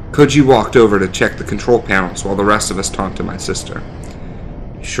 Koji walked over to check the control panels while the rest of us talked to my sister.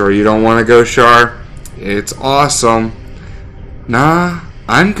 Sure you don't want to go, Char? It's awesome. Nah,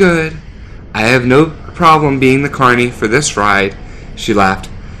 I'm good. I have no problem being the carny for this ride, she laughed.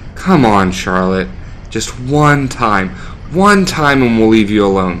 Come on, Charlotte. Just one time and we'll leave you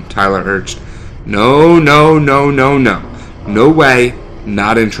alone, Tyler urged. No. No way,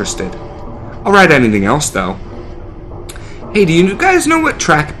 not interested. I'll ride anything else, though. Hey, do you guys know what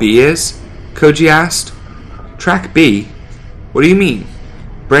Track B is? Koji asked. Track B? What do you mean?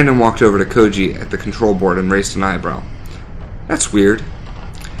 Brandon walked over to Koji at the control board and raised an eyebrow. That's weird.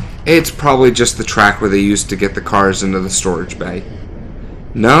 It's probably just the track where they used to get the cars into the storage bay.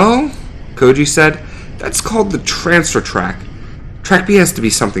 No, Koji said. That's called the transfer track. Track B has to be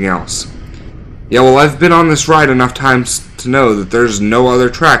something else. Yeah, well, I've been on this ride enough times to know that there's no other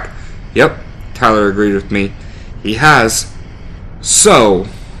track. Yep, Tyler agreed with me. He has. So,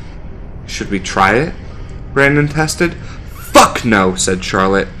 should we try it? Brandon tested. Fuck no, said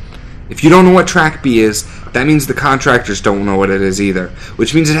Charlotte. If you don't know what Track B is, that means the contractors don't know what it is either,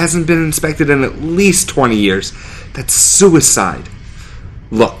 which means it hasn't been inspected in at least 20 years. That's suicide.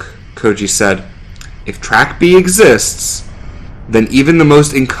 Look, Koji said, if Track B exists, then even the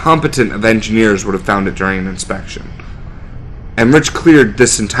most incompetent of engineers would have found it during an inspection. And Rich cleared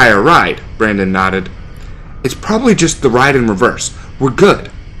this entire ride, Brandon nodded. It's probably just the ride in reverse. We're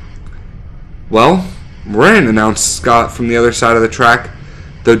good. Well, we're in, announced Scott from the other side of the track,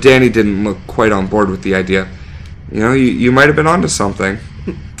 though Danny didn't look quite on board with the idea. You might have been onto something.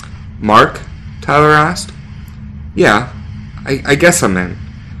 Mark? Tyler asked. Yeah, I guess I'm in.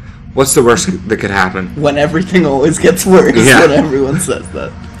 What's the worst that could happen? When everything always gets worse, Yeah. when everyone says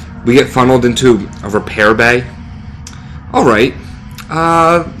that. We get funneled into a repair bay? Alright,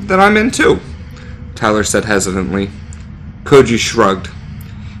 then I'm in too, Tyler said hesitantly. Koji shrugged.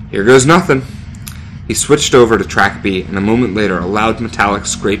 Here goes nothing. He switched over to track B, and a moment later a loud metallic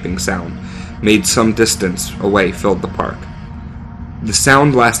scraping sound made some distance away filled the park. The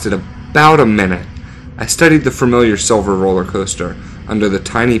sound lasted about a minute. I studied the familiar silver roller coaster under the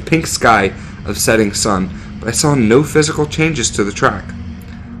tiny pink sky of setting sun, but I saw no physical changes to the track.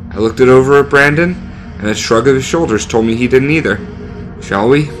 I looked it over at Brandon, and a shrug of his shoulders told me he didn't either. Shall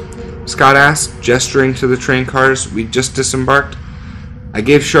we? Scott asked, gesturing to the train cars we'd just disembarked. I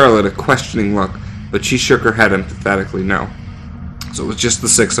gave Charlotte a questioning look, but she shook her head emphatically no. So it was just the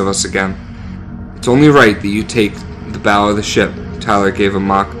six of us again. It's only right that you take the bow of the ship, Tyler gave a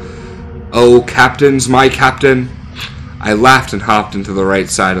mock. Oh, captain's my captain. I laughed and hopped into the right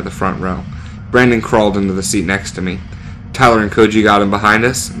side of the front row. Brandon crawled into the seat next to me. Tyler and Koji got in behind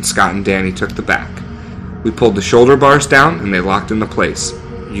us, and Scott and Danny took the back. We pulled the shoulder bars down, and they locked into place.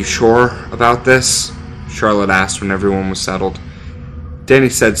 You sure about this? Charlotte asked when everyone was settled. Danny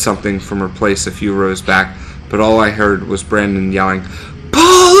said something from her place a few rows back, but all I heard was Brandon yelling,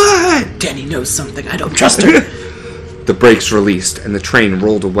 Pull it! Danny knows something. I don't trust her. The brakes released, and the train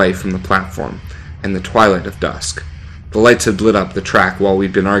rolled away from the platform, in the twilight of dusk. The lights had lit up the track while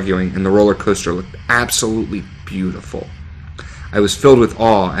we'd been arguing, and the roller coaster looked absolutely beautiful. I was filled with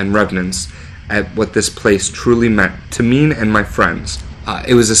awe and reverence at what this place truly meant to me and my friends.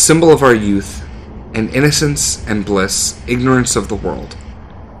 It was a symbol of our youth, and innocence and bliss, ignorance of the world.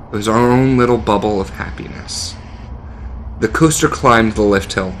 It was our own little bubble of happiness. The coaster climbed the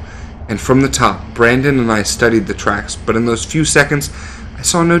lift hill, and from the top, Brandon and I studied the tracks, but in those few seconds, I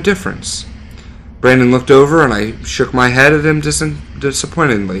saw no difference. Brandon looked over, and I shook my head at him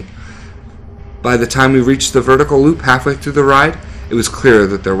disappointedly. By the time we reached the vertical loop halfway through the ride, it was clear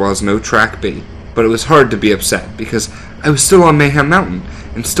that there was no track B. But it was hard to be upset, because I was still on Mayhem Mountain,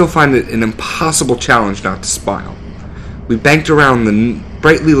 and still find it an impossible challenge not to smile. We banked around the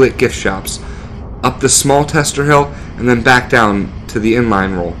brightly lit gift shops, up the small tester hill, and then back down to the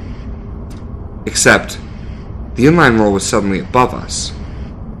inline roll. Except, the inline roll was suddenly above us.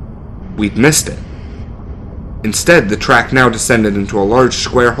 We'd missed it. Instead, the track now descended into a large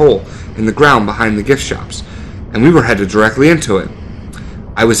square hole in the ground behind the gift shops, and we were headed directly into it.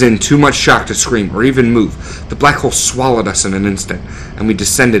 I was in too much shock to scream or even move. The black hole swallowed us in an instant, and we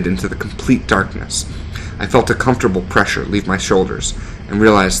descended into the complete darkness. I felt a comfortable pressure leave my shoulders, and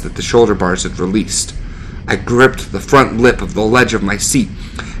realized that the shoulder bars had released. I gripped the front lip of the ledge of my seat,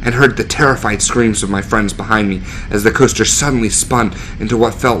 and heard the terrified screams of my friends behind me as the coaster suddenly spun into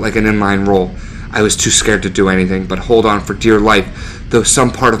what felt like an inline roll. I was too scared to do anything but hold on for dear life, though some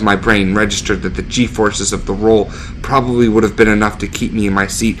part of my brain registered that the G-forces of the roll probably would have been enough to keep me in my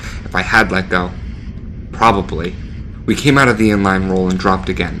seat if I had let go. Probably. We came out of the inline roll and dropped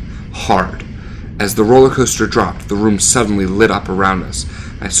again, hard. As the roller coaster dropped, the room suddenly lit up around us.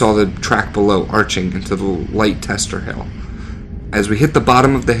 I saw the track below arching into the light tester hill. As we hit the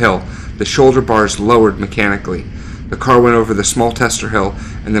bottom of the hill, the shoulder bars lowered mechanically. The car went over the small tester hill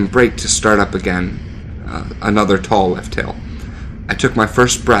and then braked to start up again, another tall lift hill. I took my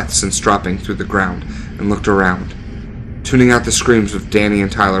first breath since dropping through the ground and looked around, tuning out the screams of Danny and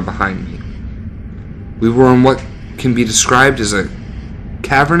Tyler behind me. We were in what can be described as a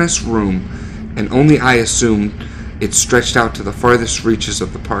cavernous room, and only I assumed it stretched out to the farthest reaches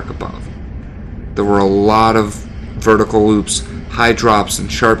of the park above. There were a lot of vertical loops, high drops,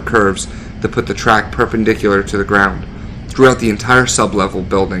 and sharp curves that put the track perpendicular to the ground. Throughout the entire sub-level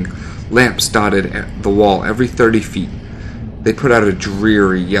building, lamps dotted the wall every 30 feet. They put out a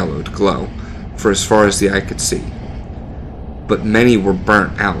dreary yellowed glow for as far as the eye could see. But many were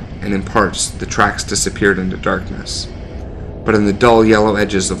burnt out, and in parts the tracks disappeared into darkness. But in the dull yellow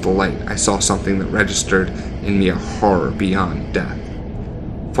edges of the light, I saw something that registered in me a horror beyond death.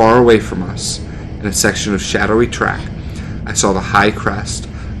 Far away from us, in a section of shadowy track, I saw the high crest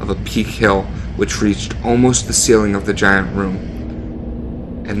of a peak hill which reached almost the ceiling of the giant room.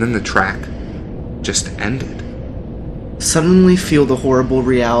 And then the track just ended. Suddenly feel the horrible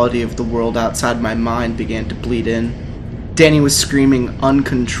reality of the world outside my mind began to bleed in. Danny was screaming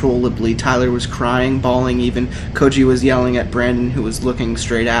uncontrollably. Tyler was crying, bawling even. Koji was yelling at Brandon, who was looking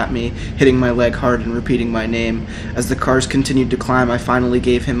straight at me, hitting my leg hard and repeating my name. As the cars continued to climb, I finally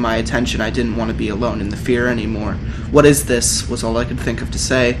gave him my attention. I didn't want to be alone in the fear anymore. "What is this?" was all I could think of to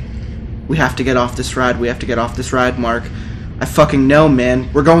say. "We have to get off this ride. We have to get off this ride, Mark." "I fucking know, man.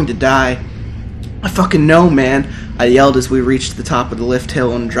 We're going to die." "I fucking know, man," I yelled as we reached the top of the lift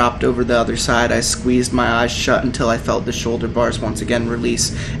hill and dropped over the other side. I squeezed my eyes shut until I felt the shoulder bars once again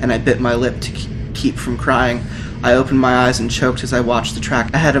release, and I bit my lip to keep from crying. I opened my eyes and choked as I watched the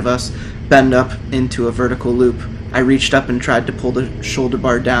track ahead of us bend up into a vertical loop. I reached up and tried to pull the shoulder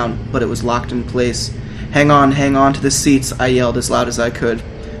bar down, but it was locked in place. hang on to the seats," I yelled as loud as I could.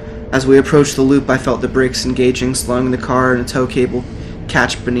 As we approached the loop, I felt the brakes engaging, slowing the car, and a tow cable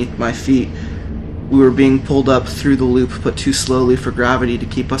catch beneath my feet. We were being pulled up through the loop, but too slowly for gravity to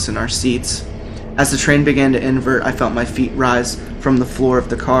keep us in our seats. As the train began to invert, I felt my feet rise from the floor of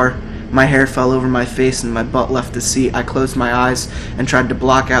the car. My hair fell over my face and my butt left the seat. I closed my eyes and tried to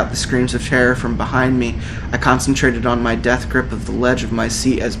block out the screams of terror from behind me. I concentrated on my death grip of the ledge of my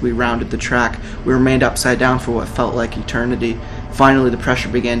seat as we rounded the track. We remained upside down for what felt like eternity. Finally, the pressure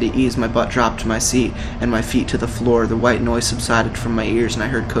began to ease. My butt dropped to my seat and my feet to the floor. The white noise subsided from my ears and I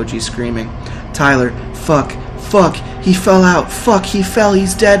heard Koji screaming, "Tyler, fuck, he fell out, fuck, he fell,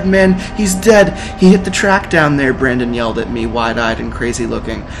 he's dead, man, he's dead, he hit the track down there," Brandon yelled at me, wide-eyed and crazy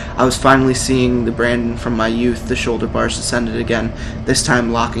looking. I was finally seeing the Brandon from my youth. The shoulder bars descended again, this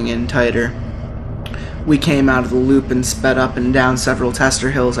time locking in tighter. We came out of the loop and sped up and down several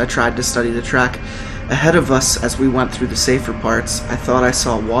tester hills. I tried to study the track ahead of us as we went through the safer parts. I thought I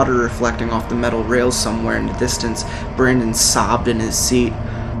saw water reflecting off the metal rails somewhere in the distance. Brandon sobbed in his seat.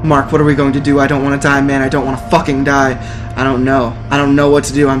 "Mark, what are we going to do? I don't want to die, man. I don't want to fucking die." I don't know what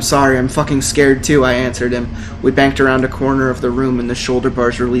to do. I'm sorry. I'm fucking scared too," I answered him. We banked around a corner of the room and the shoulder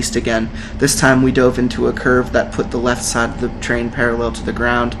bars released again. This time we dove into a curve that put the left side of the train parallel to the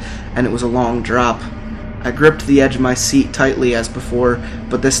ground, and it was a long drop. I gripped the edge of my seat tightly as before,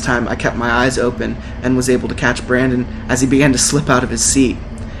 but this time I kept my eyes open and was able to catch Brandon as he began to slip out of his seat.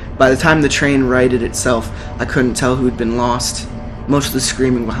 By the time the train righted itself, I couldn't tell who had been lost. Most of the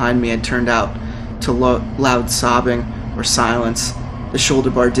screaming behind me had turned out to loud sobbing or silence. The shoulder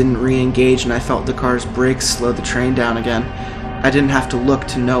bar didn't re-engage and I felt the car's brakes slow the train down again. I didn't have to look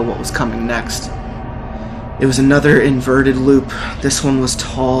to know what was coming next. It was another inverted loop. This one was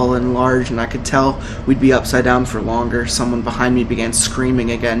tall and large, and I could tell we'd be upside down for longer. Someone behind me began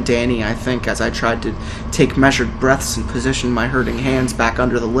screaming again, Danny, I think, as I tried to take measured breaths and position my hurting hands back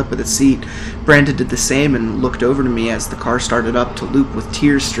under the lip of the seat. Brandon did the same and looked over to me as the car started up to loop with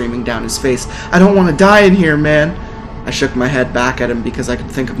tears streaming down his face. "I don't want to die in here, man." I shook my head back at him because I could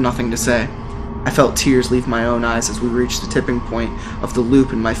think of nothing to say. I felt tears leave my own eyes as we reached the tipping point of the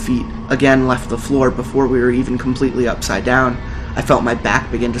loop and my feet again left the floor before we were even completely upside down. I felt my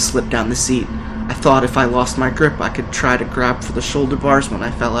back begin to slip down the seat. I thought if I lost my grip I could try to grab for the shoulder bars when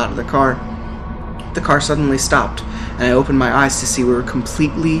I fell out of the car. The car suddenly stopped and I opened my eyes to see we were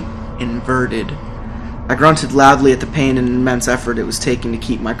completely inverted. I grunted loudly at the pain and immense effort it was taking to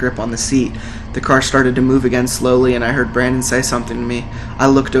keep my grip on the seat. The car started to move again slowly, and I heard Brandon say something to me. I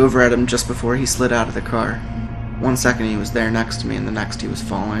looked over at him just before he slid out of the car. 1 second he was there next to me, and the next he was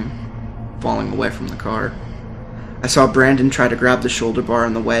falling away from the car. I saw Brandon try to grab the shoulder bar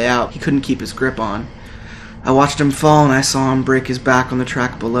on the way out. He couldn't keep his grip on. I watched him fall, and I saw him break his back on the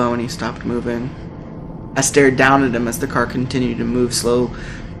track below, and he stopped moving. I stared down at him as the car continued to move slow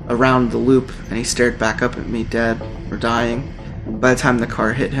around the loop, and he stared back up at me, dead or dying. By the time the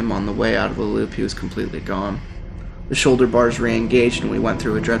car hit him on the way out of the loop, he was completely gone. The shoulder bars re-engaged, and we went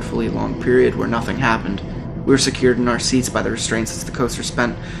through a dreadfully long period where nothing happened. We were secured in our seats by the restraints as the coaster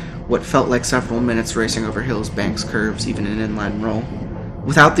spent what felt like several minutes racing over hills, banks, curves, even an inline roll.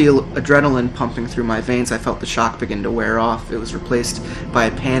 Without the adrenaline pumping through my veins, I felt the shock begin to wear off. It was replaced by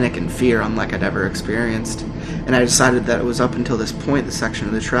a panic and fear unlike I'd ever experienced. And I decided that it was up until this point the section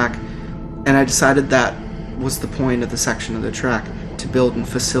of the track, to build and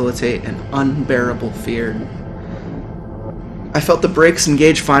facilitate an unbearable fear. I felt the brakes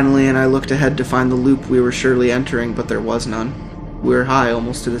engage finally, and I looked ahead to find the loop we were surely entering, but there was none. We were high,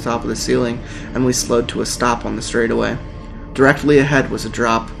 almost to the top of the ceiling, and we slowed to a stop on the straightaway. Directly ahead was a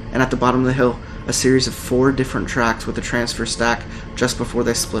drop, and at the bottom of the hill, a series of 4 different tracks with a transfer stack just before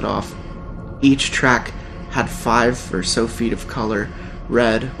they split off. Each track had 5 or so feet of color,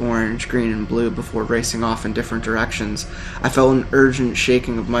 red, orange, green, and blue, before racing off in different directions. I felt an urgent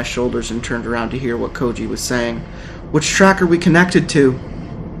shaking of my shoulders and turned around to hear what Koji was saying. "Which track are we connected to?"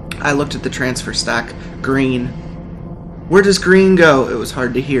 I looked at the transfer stack. Green. "Where does Green go?" It was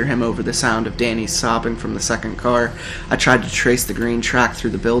hard to hear him over the sound of Danny sobbing from the second car. I tried to trace the green track through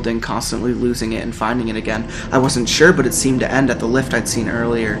the building, constantly losing it and finding it again. I wasn't sure, but it seemed to end at the lift I'd seen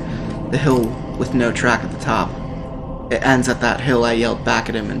earlier. The hill with no track at the top. "It ends at that hill," I yelled back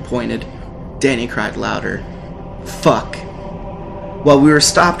at him and pointed. Danny cried louder. "Fuck." While we were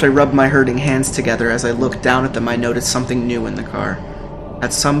stopped, I rubbed my hurting hands together. As I looked down at them, I noticed something new in the car.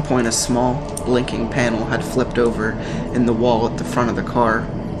 At some point, a small, blinking panel had flipped over in the wall at the front of the car.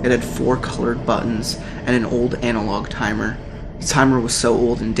 It had 4 colored buttons and an old analog timer. The timer was so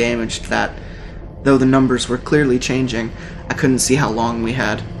old and damaged that, though the numbers were clearly changing, I couldn't see how long we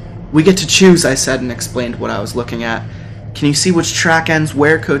had. "We get to choose," I said and explained what I was looking at. "Can you see which track ends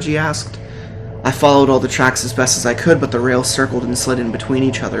where?" Koji asked. I followed all the tracks as best as I could, but the rails circled and slid in between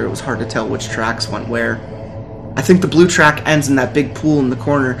each other. It was hard to tell which tracks went where. "I think the blue track ends in that big pool in the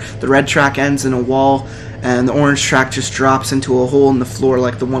corner, the red track ends in a wall, and the orange track just drops into a hole in the floor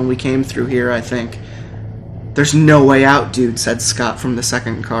like the one we came through here, I think." "There's no way out, dude," said Scott from the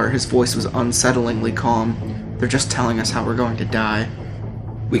second car. His voice was unsettlingly calm. "They're just telling us how we're going to die."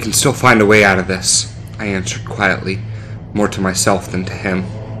 "We can still find a way out of this," I answered quietly, more to myself than to him.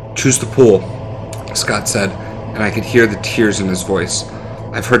 "Choose the pool," Scott said, and I could hear the tears in his voice.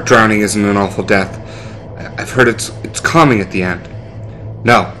 "I've heard drowning isn't an awful death. I've heard it's calming at the end."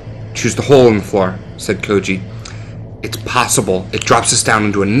 "No, choose the hole in the floor," said Koji. "It's possible it drops us down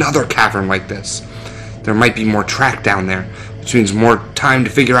into another cavern like this. There might be more track down there, which means more time to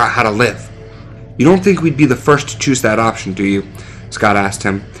figure out how to live." "You don't think we'd be the first to choose that option, do you?" Scott asked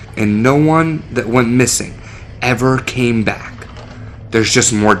him. "And no one that went missing ever came back. There's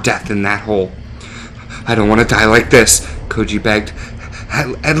just more death in that hole." "I don't want to die like this," Koji begged.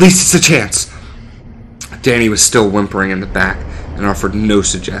 At least it's a chance." Danny was still whimpering in the back and offered no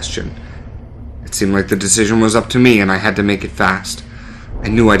suggestion. It seemed like the decision was up to me, and I had to make it fast. I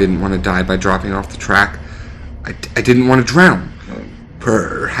knew I didn't want to die by dropping off the track. I didn't want to drown.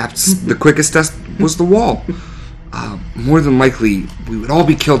 Perhaps the quickest death was the wall. More than likely, we would all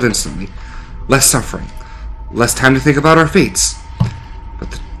be killed instantly. Less suffering. Less time to think about our fates.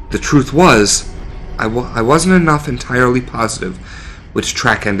 But the truth was, I wasn't enough entirely positive which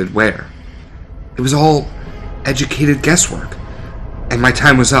track ended where. It was all educated guesswork. And my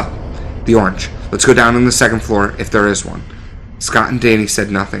time was up. "The orange. Let's go down on the second floor, if there is one." Scott and Danny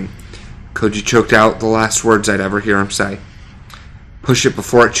said nothing. Koji choked out the last words I'd ever hear him say. "Push it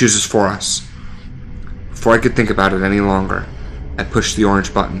before it chooses for us." Before I could think about it any longer, I pushed the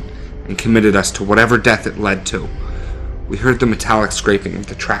orange button and committed us to whatever death it led to. We heard the metallic scraping of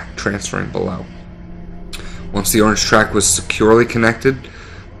the track transferring below. Once the orange track was securely connected,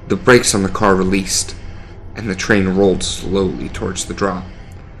 the brakes on the car released, and the train rolled slowly towards the drop.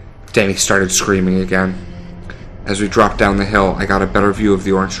 Danny started screaming again. As we dropped down the hill, I got a better view of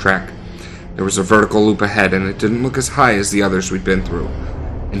the orange track. There was a vertical loop ahead, and it didn't look as high as the others we'd been through.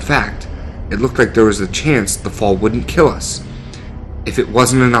 In fact, it looked like there was a chance the fall wouldn't kill us. If it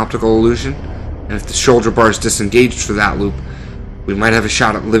wasn't an optical illusion, and if the shoulder bars disengaged for that loop, we might have a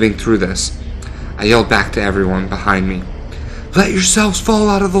shot at living through this. I yelled back to everyone behind me, "Let yourselves fall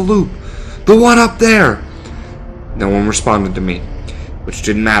out of the loop! The one up there!" No one responded to me, which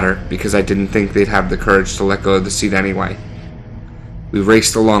didn't matter because I didn't think they'd have the courage to let go of the seat anyway. We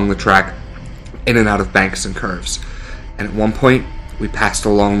raced along the track, in and out of banks and curves, and at one point we passed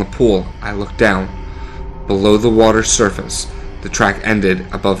along the pool. I looked down. Below the water's surface, the track ended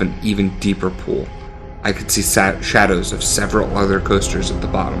above an even deeper pool. I could see shadows of several other coasters at the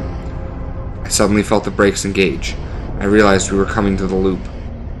bottom. I suddenly felt the brakes engage. I realized we were coming to the loop.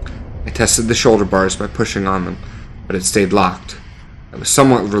 I tested the shoulder bars by pushing on them, but it stayed locked. I was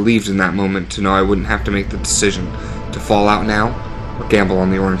somewhat relieved in that moment to know I wouldn't have to make the decision to fall out now or gamble on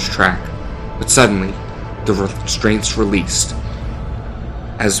the orange track. But suddenly, the restraints released.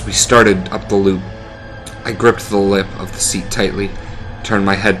 As we started up the loop, I gripped the lip of the seat tightly, turned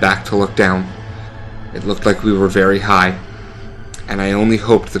my head back to look down. It looked like we were very high, and I only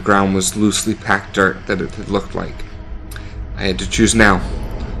hoped the ground was loosely packed dirt that it had looked like. I had to choose now,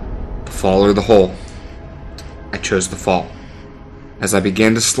 the fall or the hole. I chose the fall. As I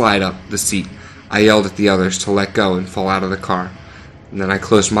began to slide up the seat, I yelled at the others to let go and fall out of the car, and then I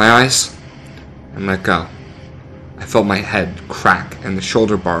closed my eyes and let go. I felt my head crack and the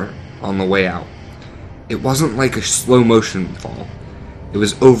shoulder bar on the way out. It wasn't like a slow motion fall. It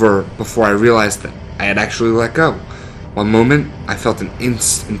was over before I realized that I had actually let go. One moment, I felt an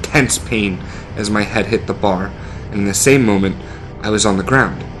intense pain as my head hit the bar, and in the same moment, I was on the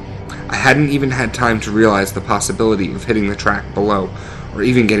ground. I hadn't even had time to realize the possibility of hitting the track below, or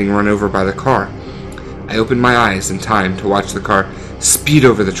even getting run over by the car. I opened my eyes in time to watch the car speed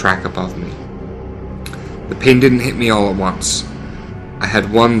over the track above me. The pain didn't hit me all at once. I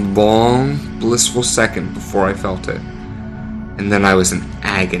had one long, blissful second before I felt it, and then I was in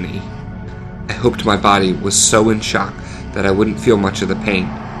agony. I hoped my body was so in shock that I wouldn't feel much of the pain,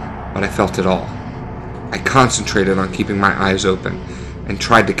 but I felt it all. I concentrated on keeping my eyes open and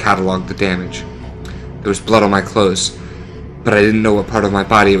tried to catalog the damage. There was blood on my clothes, but I didn't know what part of my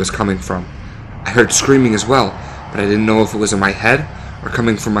body it was coming from. I heard screaming as well, but I didn't know if it was in my head or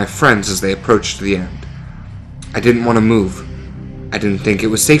coming from my friends as they approached the end. I didn't want to move. I didn't think it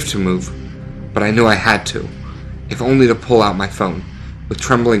was safe to move, but I knew I had to, if only to pull out my phone. With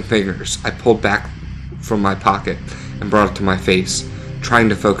trembling fingers, I pulled back from my pocket and brought it to my face, trying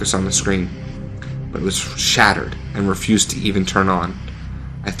to focus on the screen. But it was shattered and refused to even turn on.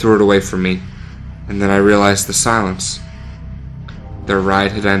 I threw it away from me, and then I realized the silence. Their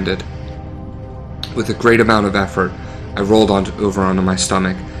ride had ended. With a great amount of effort, I rolled over onto my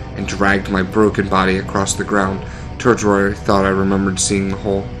stomach and dragged my broken body across the ground towards where I thought I remembered seeing the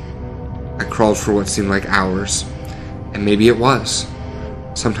hole. I crawled for what seemed like hours, and maybe it was.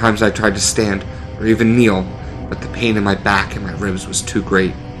 Sometimes I tried to stand or even kneel, but the pain in my back and my ribs was too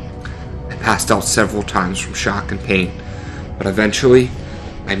great. I passed out several times from shock and pain, but eventually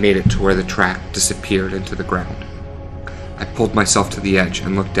I made it to where the track disappeared into the ground. I pulled myself to the edge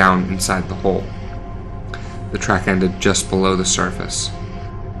and looked down inside the hole. The track ended just below the surface.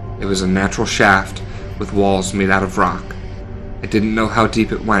 It was a natural shaft with walls made out of rock. I didn't know how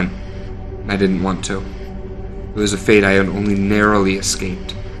deep it went, and I didn't want to. It was a fate I had only narrowly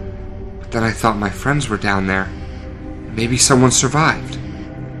escaped. But then I thought my friends were down there. Maybe someone survived.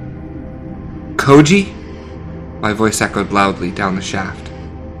 Koji? My voice echoed loudly down the shaft.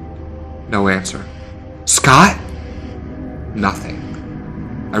 No answer. Scott? Nothing.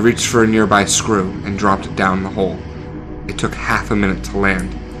 I reached for a nearby screw and dropped it down the hole. It took half a minute to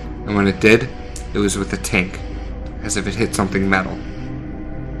land, and when it did, it was with a tink, as if it hit something metal.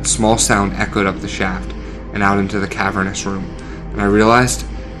 A small sound echoed up the shaft and out into the cavernous room, and I realized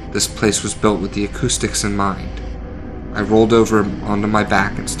this place was built with the acoustics in mind. I rolled over onto my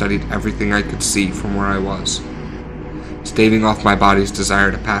back and studied everything I could see from where I was, staving off my body's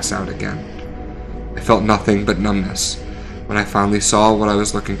desire to pass out again. I felt nothing but numbness when I finally saw what I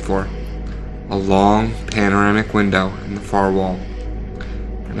was looking for, a long panoramic window in the far wall,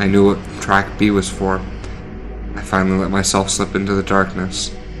 and I knew what track B was for. I finally let myself slip into the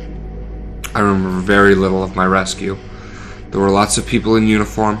darkness. I remember very little of my rescue. There were lots of people in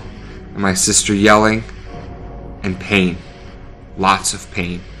uniform, and my sister yelling, and pain. Lots of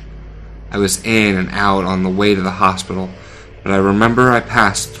pain. I was in and out on the way to the hospital, but I remember I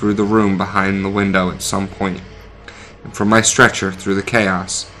passed through the room behind the window at some point, and from my stretcher through the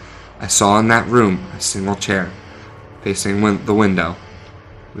chaos, I saw in that room a single chair, facing the window.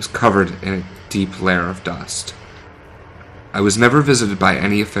 It was covered in a deep layer of dust. I was never visited by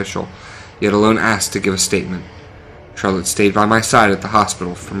any official, yet alone asked to give a statement. Charlotte stayed by my side at the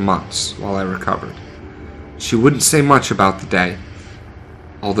hospital for months while I recovered. She wouldn't say much about the day,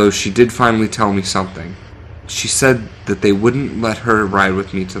 although she did finally tell me something. She said that they wouldn't let her ride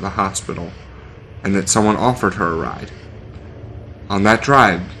with me to the hospital, and that someone offered her a ride. On that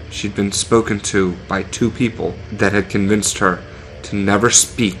drive, she'd been spoken to by 2 people that had convinced her to never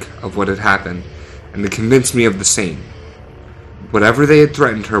speak of what had happened, and to convince me of the same. Whatever they had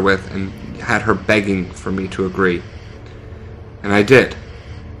threatened her with, and had her begging for me to agree. And I did.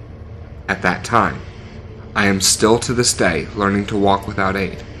 At that time. I am still to this day learning to walk without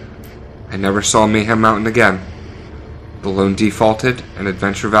aid. I never saw Mayhem Mountain again. The loan defaulted, and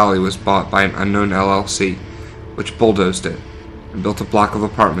Adventure Valley was bought by an unknown LLC, which bulldozed it and built a block of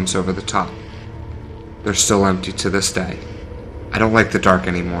apartments over the top. They're still empty to this day. I don't like the dark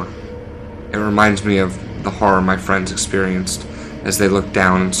anymore. It reminds me of the horror my friends experienced as they looked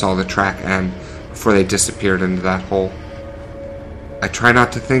down and saw the track end before they disappeared into that hole. I try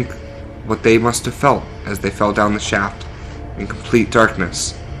not to think what they must have felt as they fell down the shaft in complete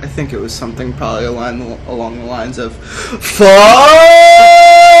darkness. I think it was something probably along the lines of fuck.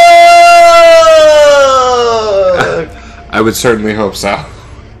 I would certainly hope so.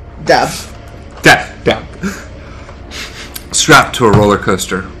 Dab. Strapped to a roller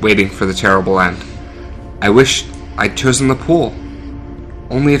coaster, waiting for the terrible end. I wish I'd chosen the pool,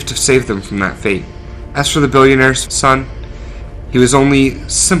 only if to save them from that fate. As for the billionaire's son, he was only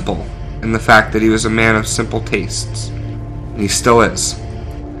simple in the fact that he was a man of simple tastes, and he still is.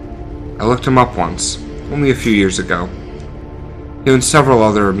 I looked him up once, only a few years ago. He owns several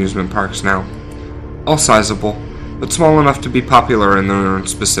other amusement parks now, all sizable, but small enough to be popular in their own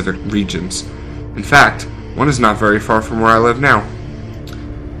specific regions, In fact, one is not very far from where I live now.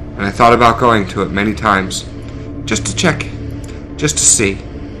 And I thought about going to it many times, just to check, just to see.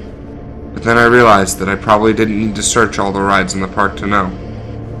 But then I realized that I probably didn't need to search all the rides in the park to know.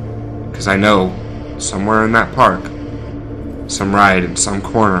 Because I know, somewhere in that park, some ride in some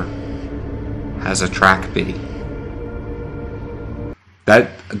corner has a track B.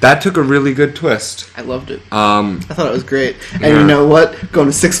 That took a really good twist. I loved it. I thought it was great. And yeah. you know what? Going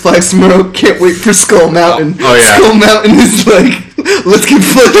to Six Flags tomorrow. Can't wait for Skull Mountain. Oh, yeah. Skull Mountain is like, let's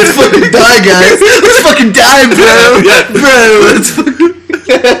fucking die, guys. Let's fucking die, bro. Bro, let's fucking...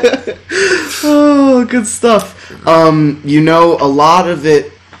 Oh, good stuff. You know, a lot of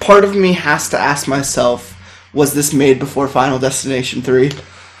it, part of me has to ask myself, was this made before Final Destination 3?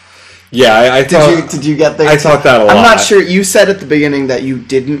 Yeah, I thought... Did you get there? I thought that a lot. I'm not sure. You said at the beginning that you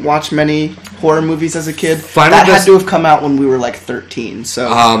didn't watch many horror movies as a kid. That had to have come out when we were like 13,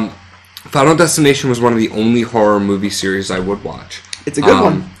 so... Final Destination was one of the only horror movie series I would watch. It's a good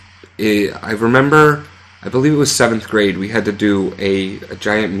one. I remember, I believe it was 7th grade, we had to do a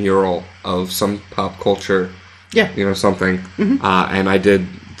giant mural of some pop culture, something, and I did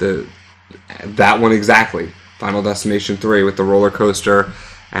that one exactly. Final Destination 3 with the roller coaster,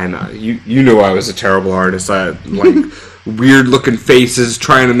 and you knew I was a terrible artist. I had, like, weird-looking faces,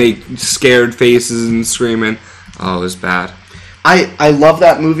 trying to make scared faces and screaming. Oh, it was bad. I love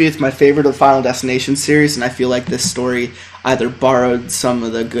that movie. It's my favorite of the Final Destination series, and I feel like this story either borrowed some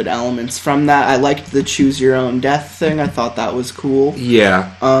of the good elements from that. I liked the choose your own death thing. I thought that was cool.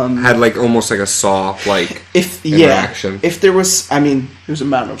 Yeah. Had like almost like a Saw like interaction. If there was, I mean, it was a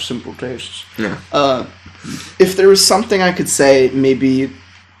matter of simple tastes. Yeah. If there was something I could say, maybe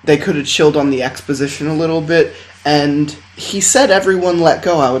they could have chilled on the exposition a little bit. And he said everyone let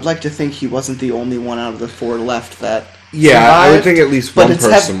go. I would like to think he wasn't the only one out of the 4 left that survived, I would think at least one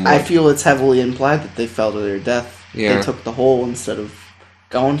person would. I feel it's heavily implied that they fell to their death. Yeah. They took the hole instead of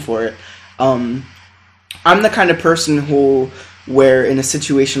going for it. I'm the kind of person where in a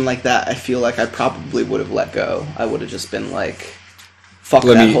situation like that, I feel like I probably would have let go. I would have just been like, fuck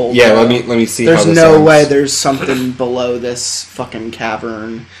that hole. Yeah, let me see There's how this no ends. way there's something below this fucking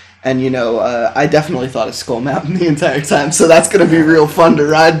cavern. And, I definitely thought of Skull Mountain the entire time, so that's going to be real fun to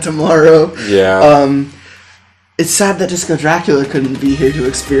ride tomorrow. Yeah. It's sad that Disco Dracula couldn't be here to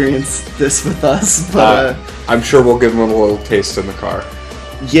experience this with us, but... I'm sure we'll give him a little taste in the car.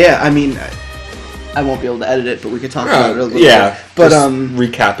 Yeah, I mean, I won't be able to edit it, but we could talk about it a little bit. But,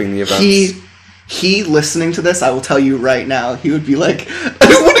 recapping the events. He listening to this, I will tell you right now, he would be like, I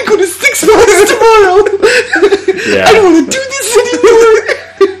don't want to go to Six Flags tomorrow! Yeah. I don't want to do this anymore!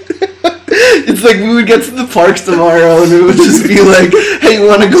 It's like we would get to the parks tomorrow and it would just be like, hey, you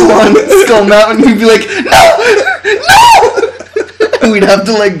want to go on Skull Mountain? He'd be like, no! We'd have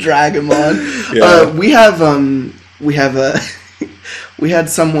to like drag him on. Yeah. We had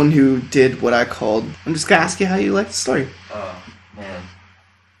someone who did what I called, I'm just going to ask you how you like the story. Man.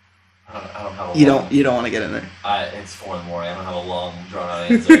 I don't have a You long, don't want to get in there. It's 4 in the morning. I don't have a long,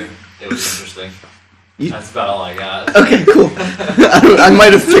 drawn-out answer. It was interesting. That's about all I got. Okay, cool. I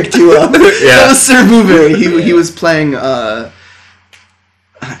might have picked you up. Yeah. That was Sir Bouvet. He was playing, I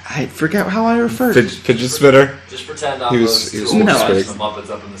forget how I referred. Fidget spinner. Just pretend I'm He those was two old guys great. from the Muppets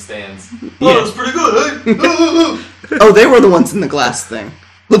up in the stands. Yeah. Oh, it's pretty good, eh? Oh, they were the ones in the glass thing.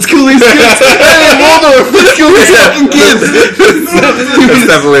 Let's kill these kids! Hey, Waldorf! Let's kill these fucking kids! That's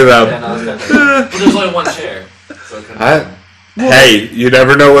definitely them. Yeah, no, it's definitely. But there's only one chair, so it couldn't. Hey, you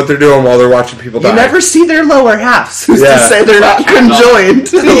never know what they're doing while they're watching people die. You never see their lower halves. Who's to Yeah. say they're not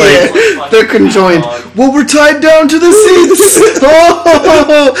conjoined? Yeah, they're conjoined. Well, we're tied down to the seats.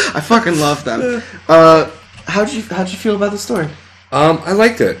 Oh, I fucking love them. How'd you feel about the story? I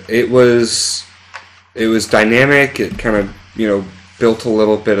liked it. It was dynamic. It kind of built a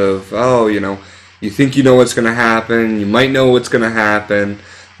little bit of you think you know what's going to happen. You might know what's going to happen.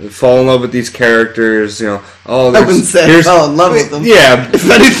 Fall in love with these characters, I wouldn't say I fell in love with them. Yeah. If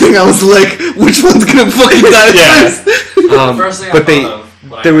anything, I was like, which one's gonna fucking die first? The first thing I thought of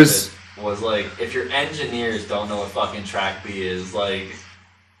when there I was was like, if your engineers don't know what fucking track B is, like,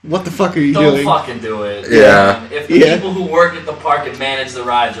 what the fuck are you don't doing? fucking do it. Yeah. And if the people who work at the park and manage the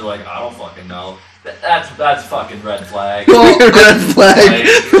rides are like, I don't fucking know, that's fucking red flag. Red flag.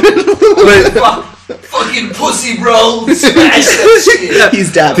 Fucking pussy, bro. Smash that shit.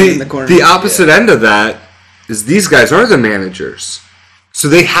 He's dabbing in the corner. The opposite end of that is these guys are the managers. So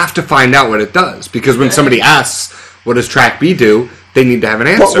they have to find out what it does. Because when somebody asks, what does track B do, they need to have an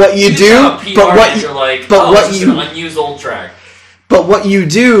answer. But what you do, it's an unused old track. But what you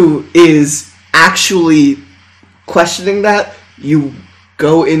do is actually questioning that, you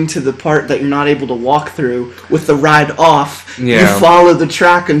go into the part that you're not able to walk through with the ride off. Yeah. You follow the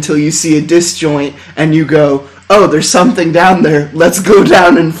track until you see a disjoint, and you go, oh, there's something down there. Let's go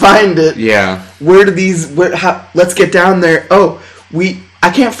down and find it. Yeah. Let's get down there. Oh, I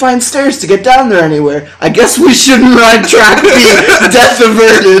can't find stairs to get down there anywhere. I guess we shouldn't ride track B. Death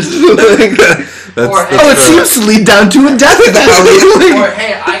averted. It seems to lead down to a death valley. Or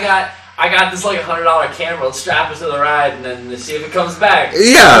hey, I got this like $100 camera. Let's strap it to the ride and then see if it comes back.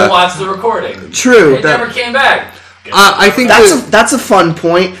 Yeah. We'll watch the recording. True. It never came back. I think that's a fun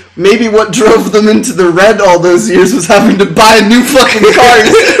point. Maybe what drove them into the red all those years was having to buy new fucking cars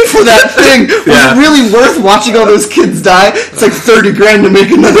for that thing. Was it really worth watching all those kids die? It's like $30,000 to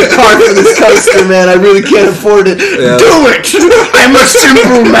make another car for this coaster, man. I really can't afford it. Yeah. Do it! I'm a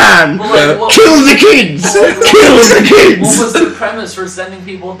simple man. Kill the kids. Kill the kids. What was the premise for sending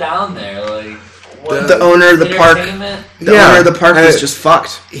people down there? The owner of the park. The owner of the park was just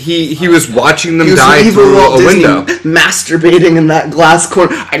fucked. He was watching them He was die an evil through Walt a Disney, window. masturbating in that glass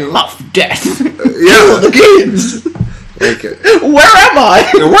corner. I love death. Yeah. Kill the kids. Where am I?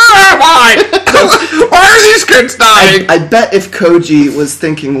 Why are these kids dying? I bet if Koji was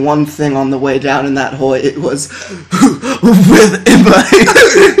thinking one thing on the way down in that hole, it was, where am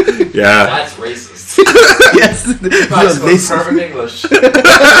I? Yeah. That's racist. Yes. They spoke perfect English.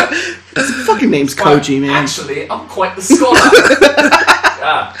 His fucking name's Koji, man. Actually, I'm quite the scholar.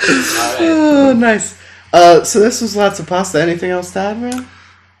 Alright. Oh, nice. So this was lots of pasta. Anything else to add, man?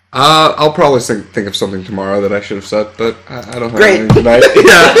 I'll probably think of something tomorrow that I should have said, but I don't have Great. anything tonight.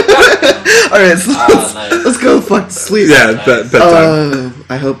 Yeah. Alright, so let's go fuck to sleep. Yeah, bedtime.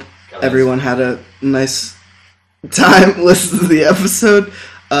 I hope everyone had a nice time listening to the episode.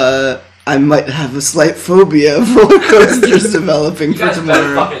 I might have a slight phobia of roller coasters developing for tomorrow. You guys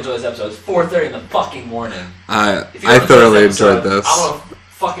better fucking enjoy this episode. It's 4:30 in the fucking morning. I thoroughly enjoyed this. I'm gonna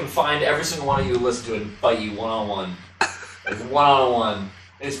fucking find every single one of you who listen to it and fight you one-on-one. Like, one-on-one.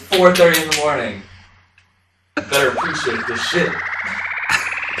 It's 4:30 in the morning. You better appreciate this shit.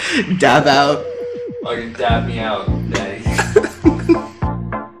 Dab out. Fucking dab me out.